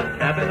in that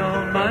cabin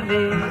on my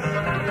knees.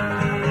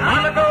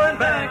 I'm a-going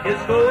back,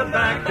 it's going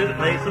back to the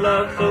place I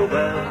love so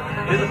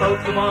well, to the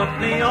folks who want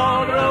me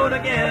on the road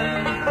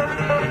again.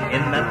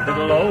 In that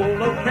little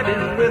old oak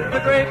cabin with the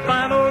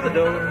grapevine o'er the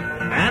door,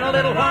 and a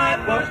little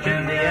whitewashed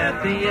chimney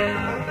at the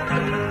end.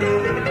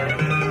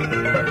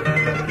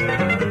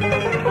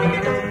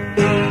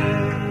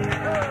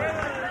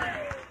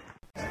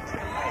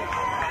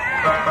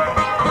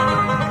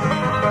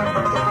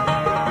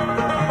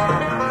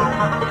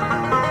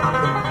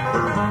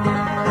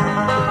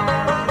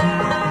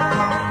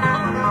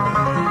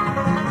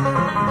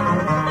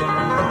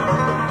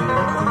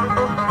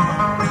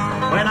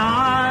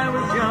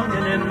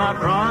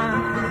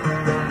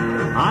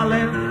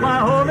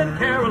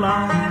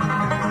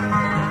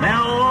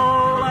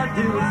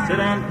 Sit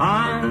and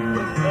pine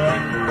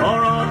for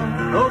all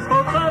those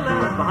folks I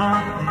left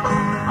behind.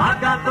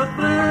 I've got the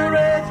Blue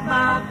Ridge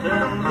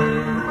Mountain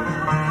Blues,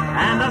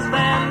 and I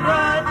stand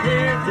right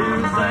here to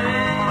say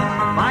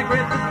my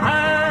grip is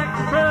packed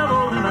to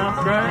travel, and I've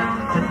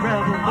scratched and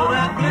traveled for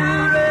that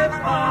Blue Ridge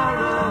far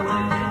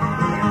away.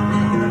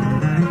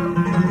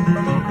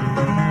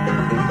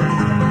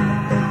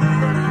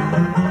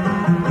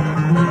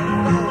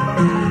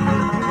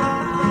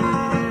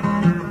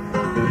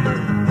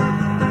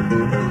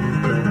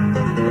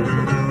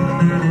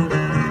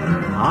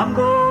 I'm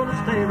gonna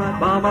stay right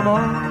by my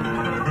bar.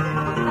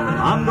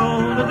 I'm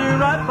gonna do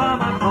right by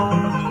my car.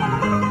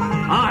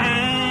 I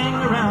hang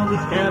around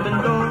this cabin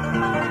door.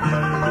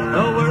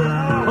 No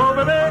work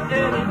over there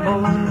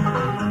anymore.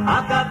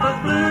 I've got the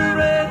Blue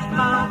Ridge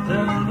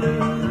Mountain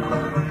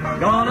Blues.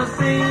 Gonna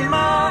see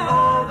my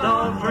old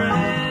dog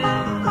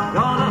friend.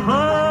 Gonna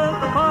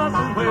hunt the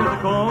possum where the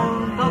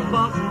corn does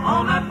blossom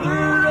on that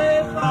Blue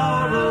Ridge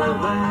far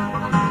away.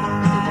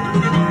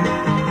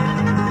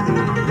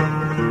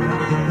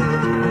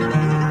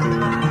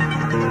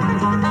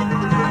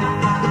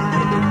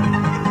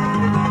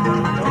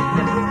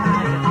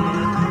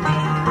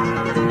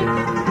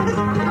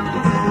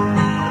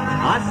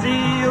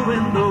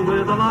 Window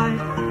with a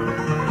light,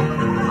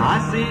 I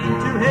see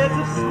two heads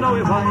of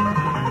snowy white.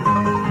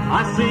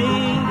 I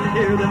seem to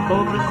hear them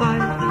both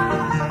recite,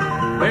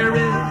 where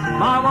is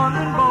my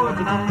wandering boy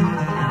tonight?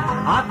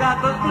 I've got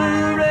the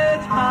Blue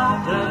Ridge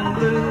Mountain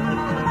Blues,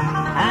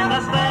 and I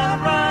stand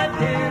right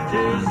here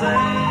to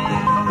say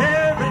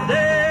every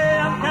day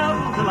I'm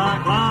counting till I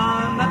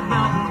climb that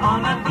mountain on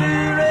that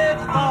Blue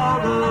Ridge far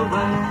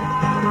away.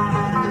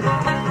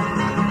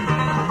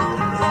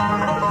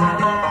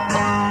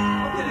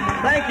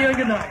 Thank you and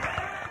good night.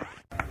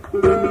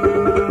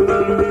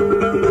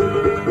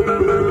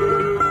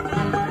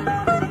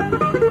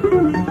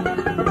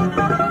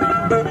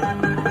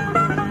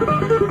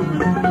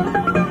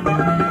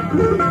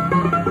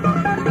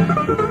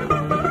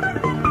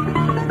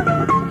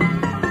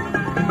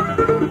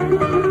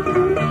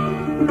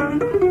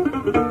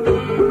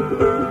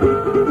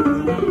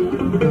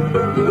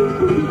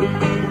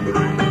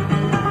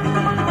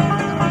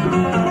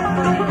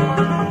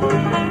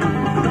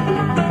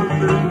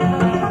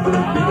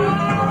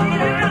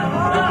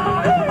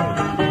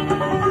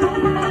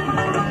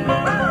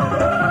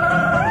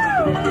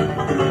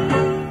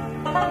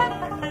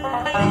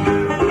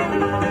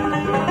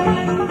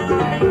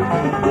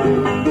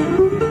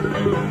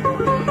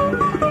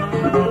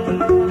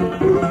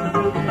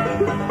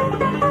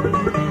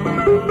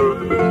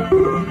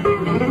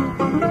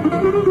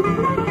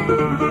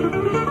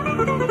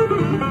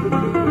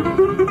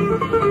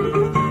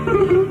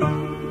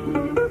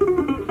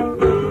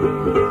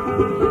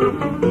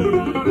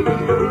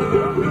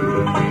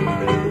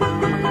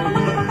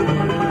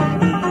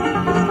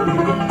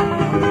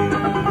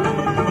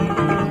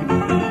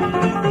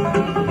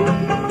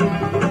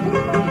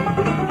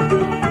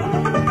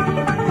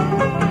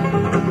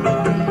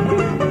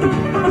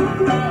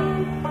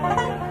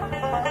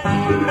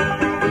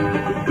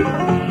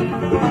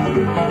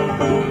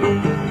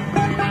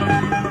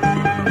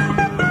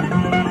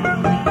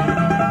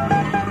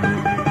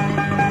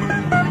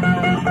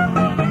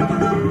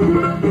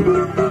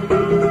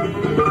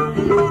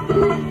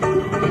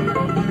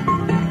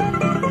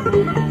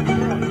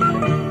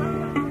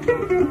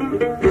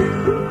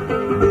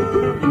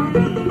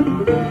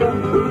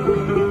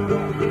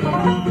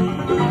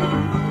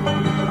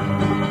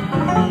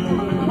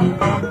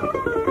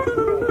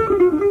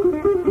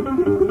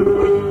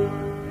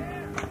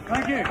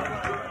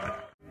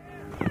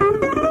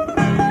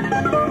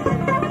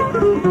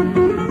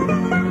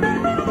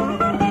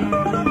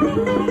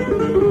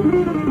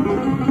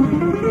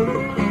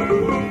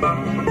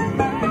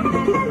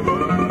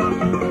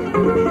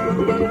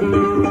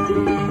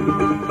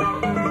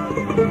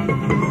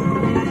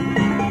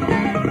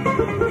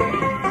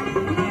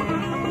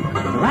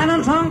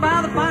 hung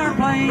by the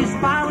fireplace,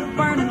 fire was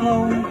burning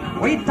low.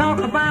 We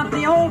talked about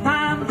the old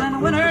times and the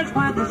winters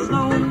white with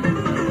snow.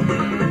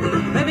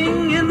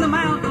 Living in the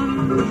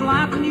mountains,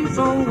 life I knew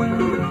so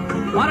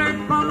well. Water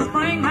from the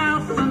spring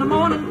house and the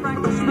morning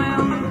breakfast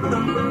smell.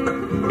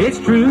 It's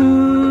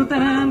true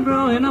that I'm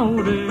growing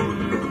older,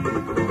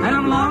 and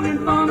I'm longing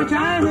for my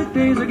childhood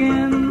days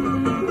again.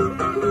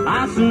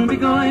 I'll soon be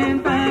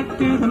going back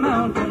to the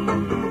mountain,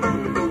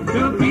 to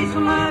a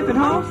peaceful life at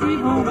home, sweet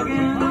home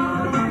again.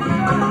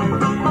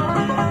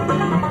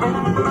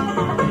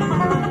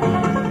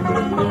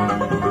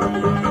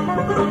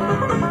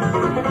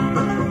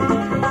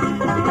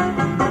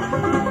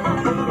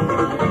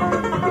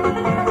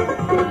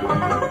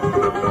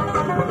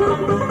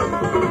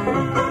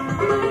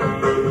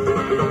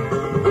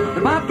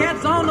 The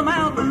bobcats on the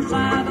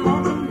mountainside, the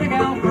lonesome big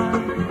owl cry,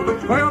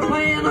 squirrel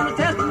playing on a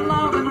testing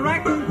log, and the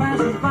raccoon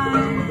passes by.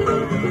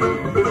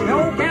 The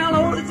old cow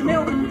knows it's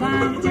milking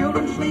time, the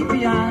children's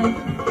sleepy eyes.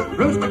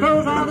 Rooster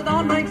crows while the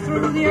dawn breaks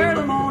through the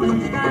early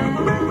morning sky.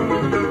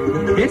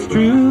 It's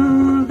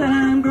true that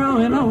I'm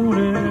growing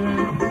older,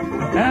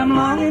 I'm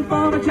longing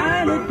for my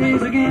childhood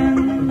days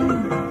again.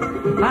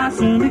 I'll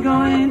soon be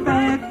going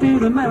back to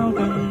the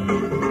mountain,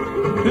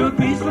 to a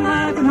peaceful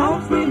life and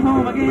home, sweet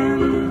home again.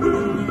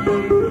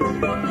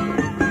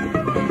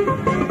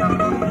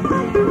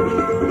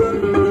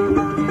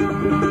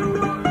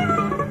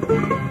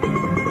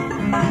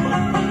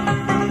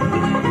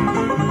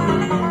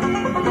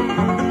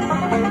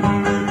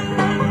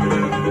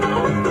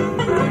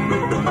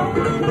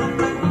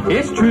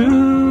 It's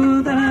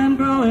true that I'm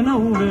growing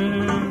older,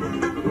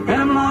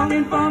 and I'm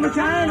longing for my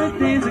childhood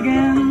days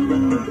again.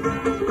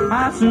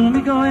 I'll soon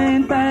be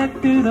going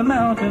back to the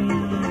mountain,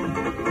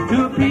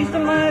 to a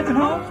peaceful life and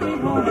home, sweet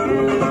home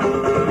again.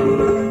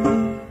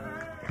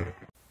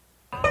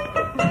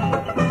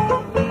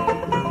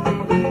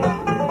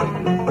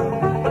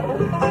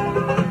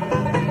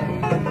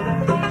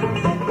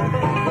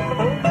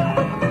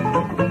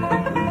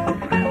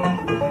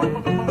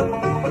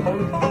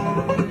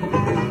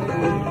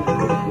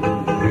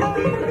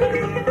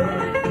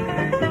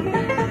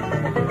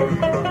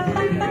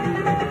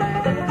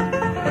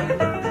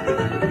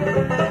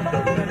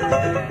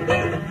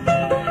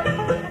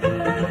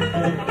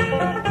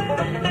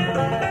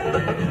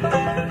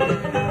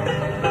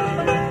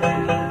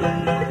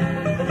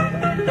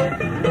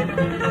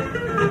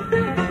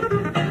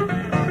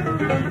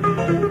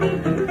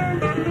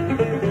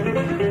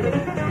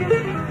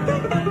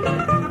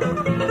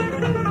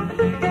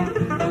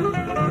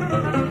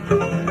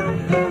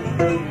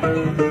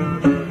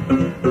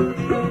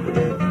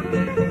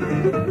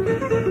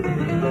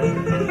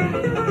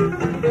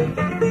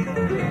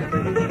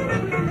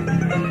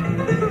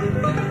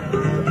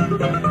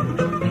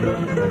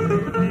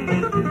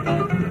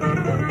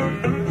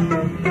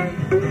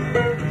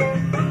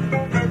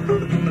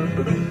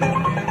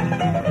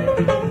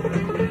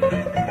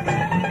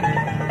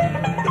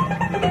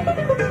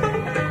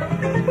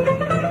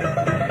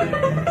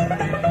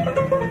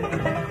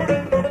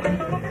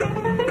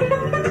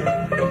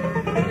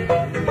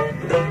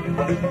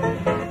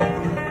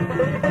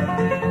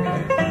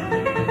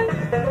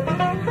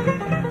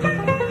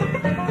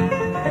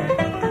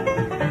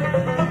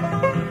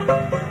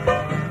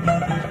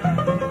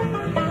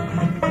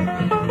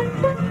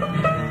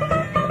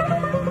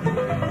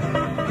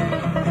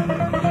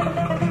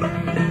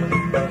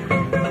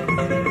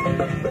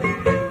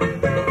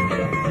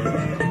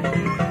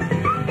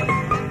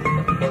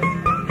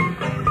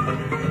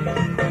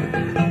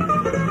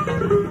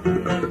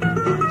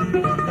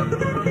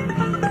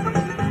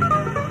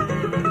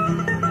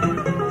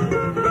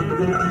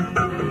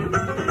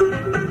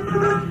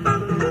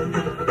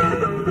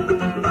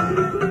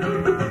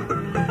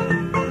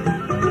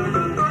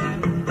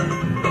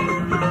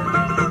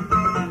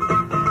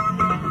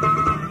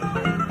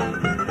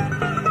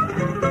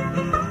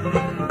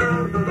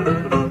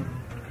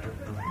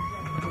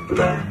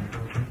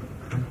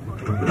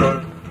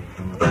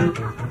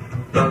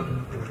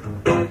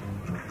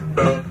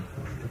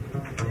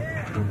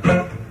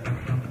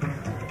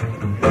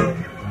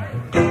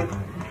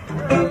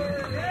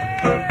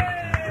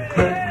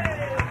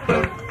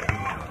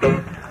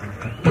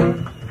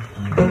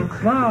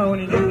 Smile when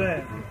you do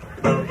that.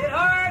 It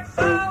hurts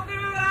so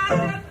good I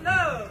didn't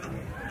know.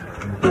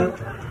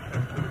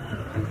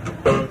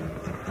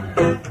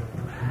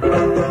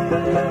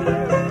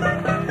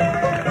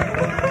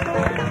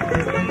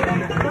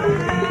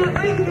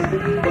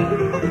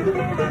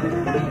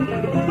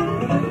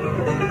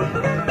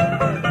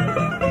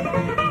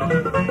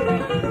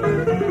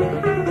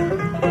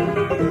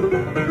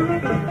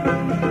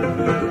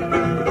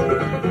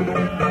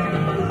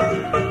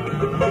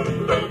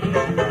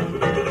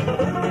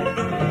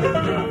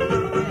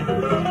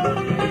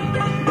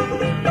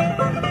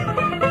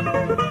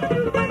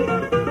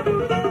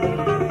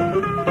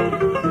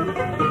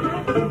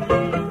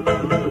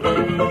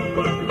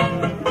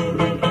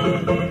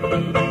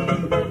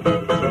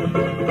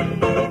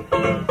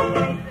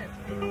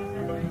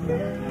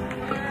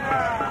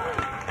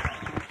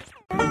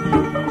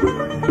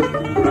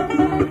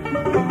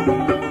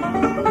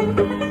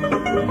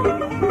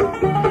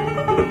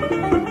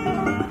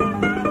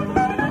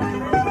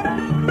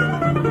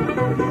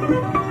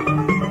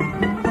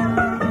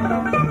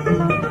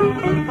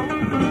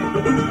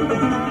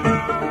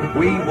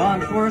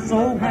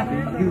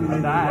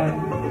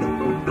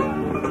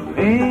 night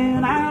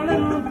in our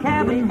little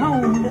cabin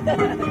home.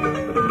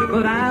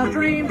 But our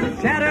dreams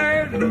are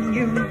shattered and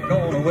you've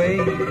gone away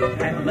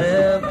and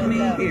left me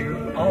here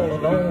all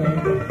alone.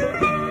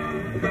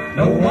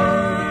 No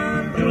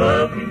one to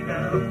love me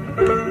now.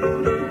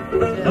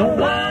 No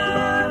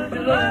one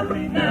to love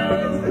me now.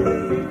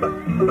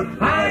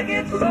 I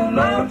get so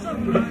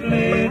lonesome, just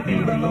let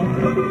me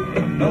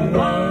alone. No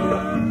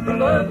one to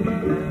love me now.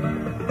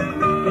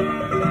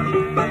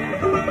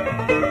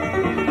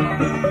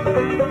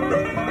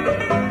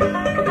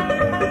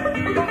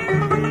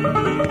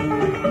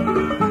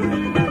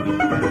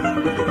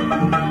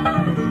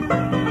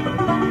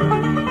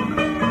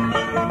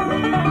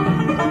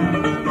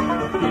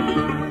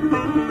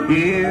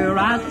 Here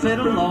I sit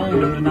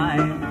alone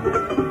tonight.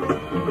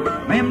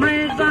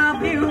 Memories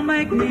of you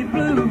make me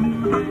blue.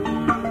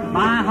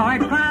 My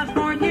heart cries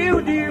for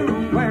you, dear.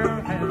 Where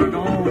have you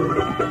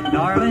gone?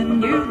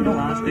 Darling, you know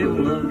I still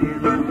love you.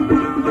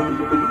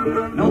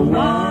 No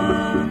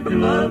one to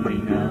love me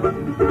now.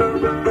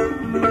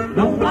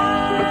 No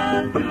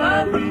one to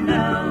love me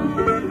now.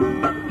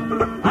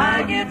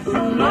 I get so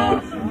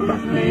lonesome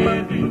just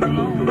living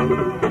alone.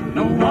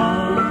 No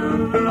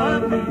one to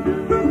love me now.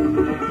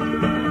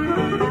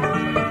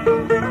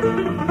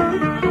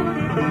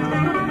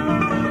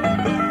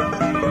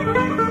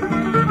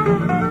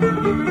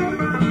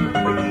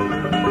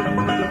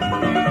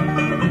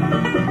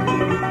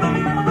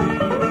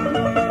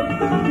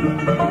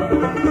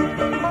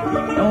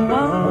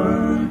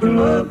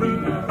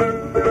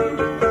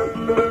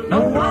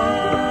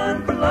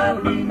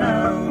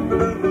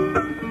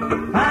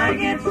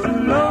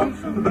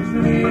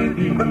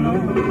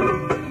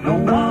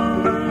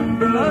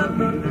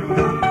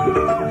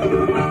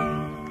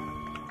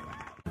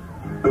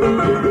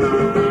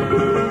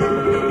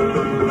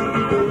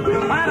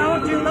 Why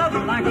don't you love me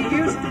like you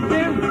used to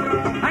do?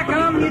 How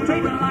come you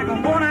treat me like a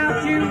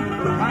worn-out shoe?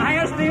 My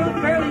hair's still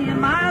curly and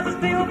my eyes are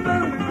still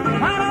blue.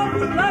 Why don't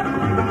you love me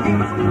like you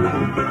used to do?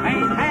 I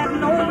ain't had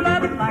no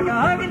loving like a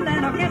hugging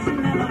and a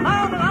kissing and a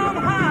long, long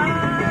high.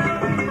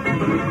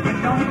 You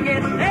don't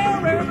get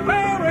nearer,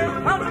 fairer,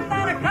 closer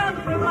than a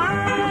country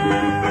line.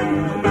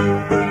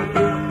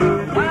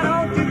 Why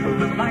don't you love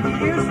me like you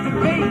used to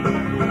be?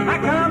 How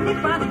come you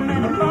find so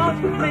many faults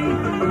with me?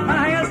 My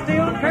hair's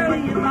still curly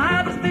and my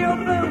eyes are still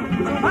blue.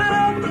 So why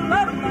don't you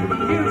love me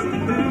like you used to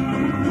do?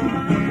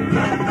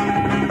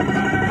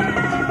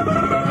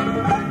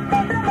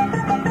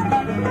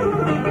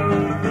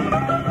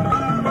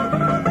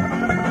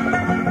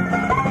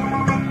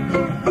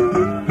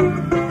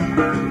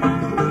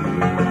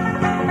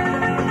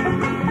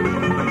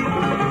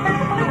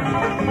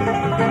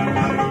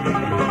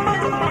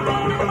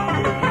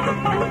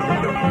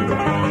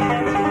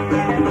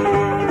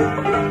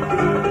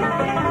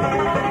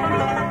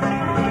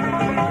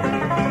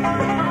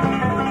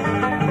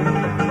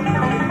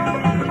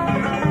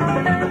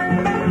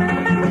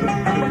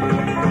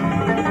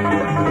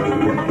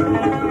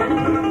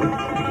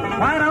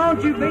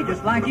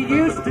 Just like you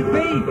used to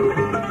be.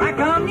 How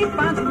come you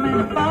find so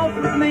many faults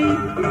with me?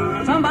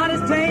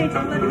 Somebody's changed,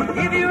 so let me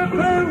give you a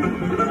clue.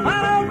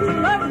 Why don't you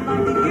love me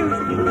like you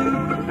used to do?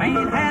 I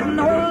ain't had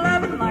no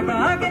loving like a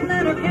hugging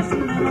and a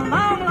kissing and a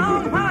long,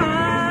 long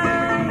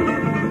pine.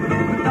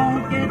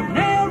 Don't get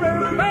nearer,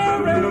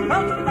 fairer,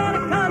 closer than a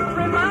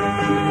country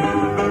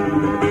mile.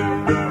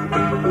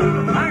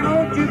 Why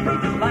don't you be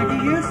just like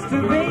you used to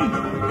be?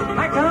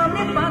 How come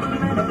you find so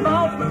many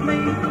faults with me?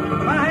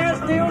 My hair's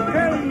still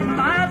curly,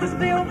 my eyes are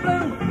still blue.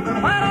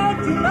 Why don't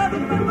you love me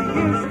like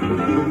you used to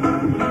do?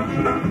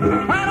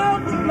 Why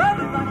don't you love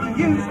me like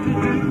you used to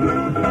do?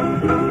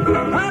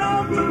 Why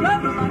don't you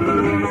love me like you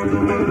used to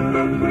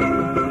do?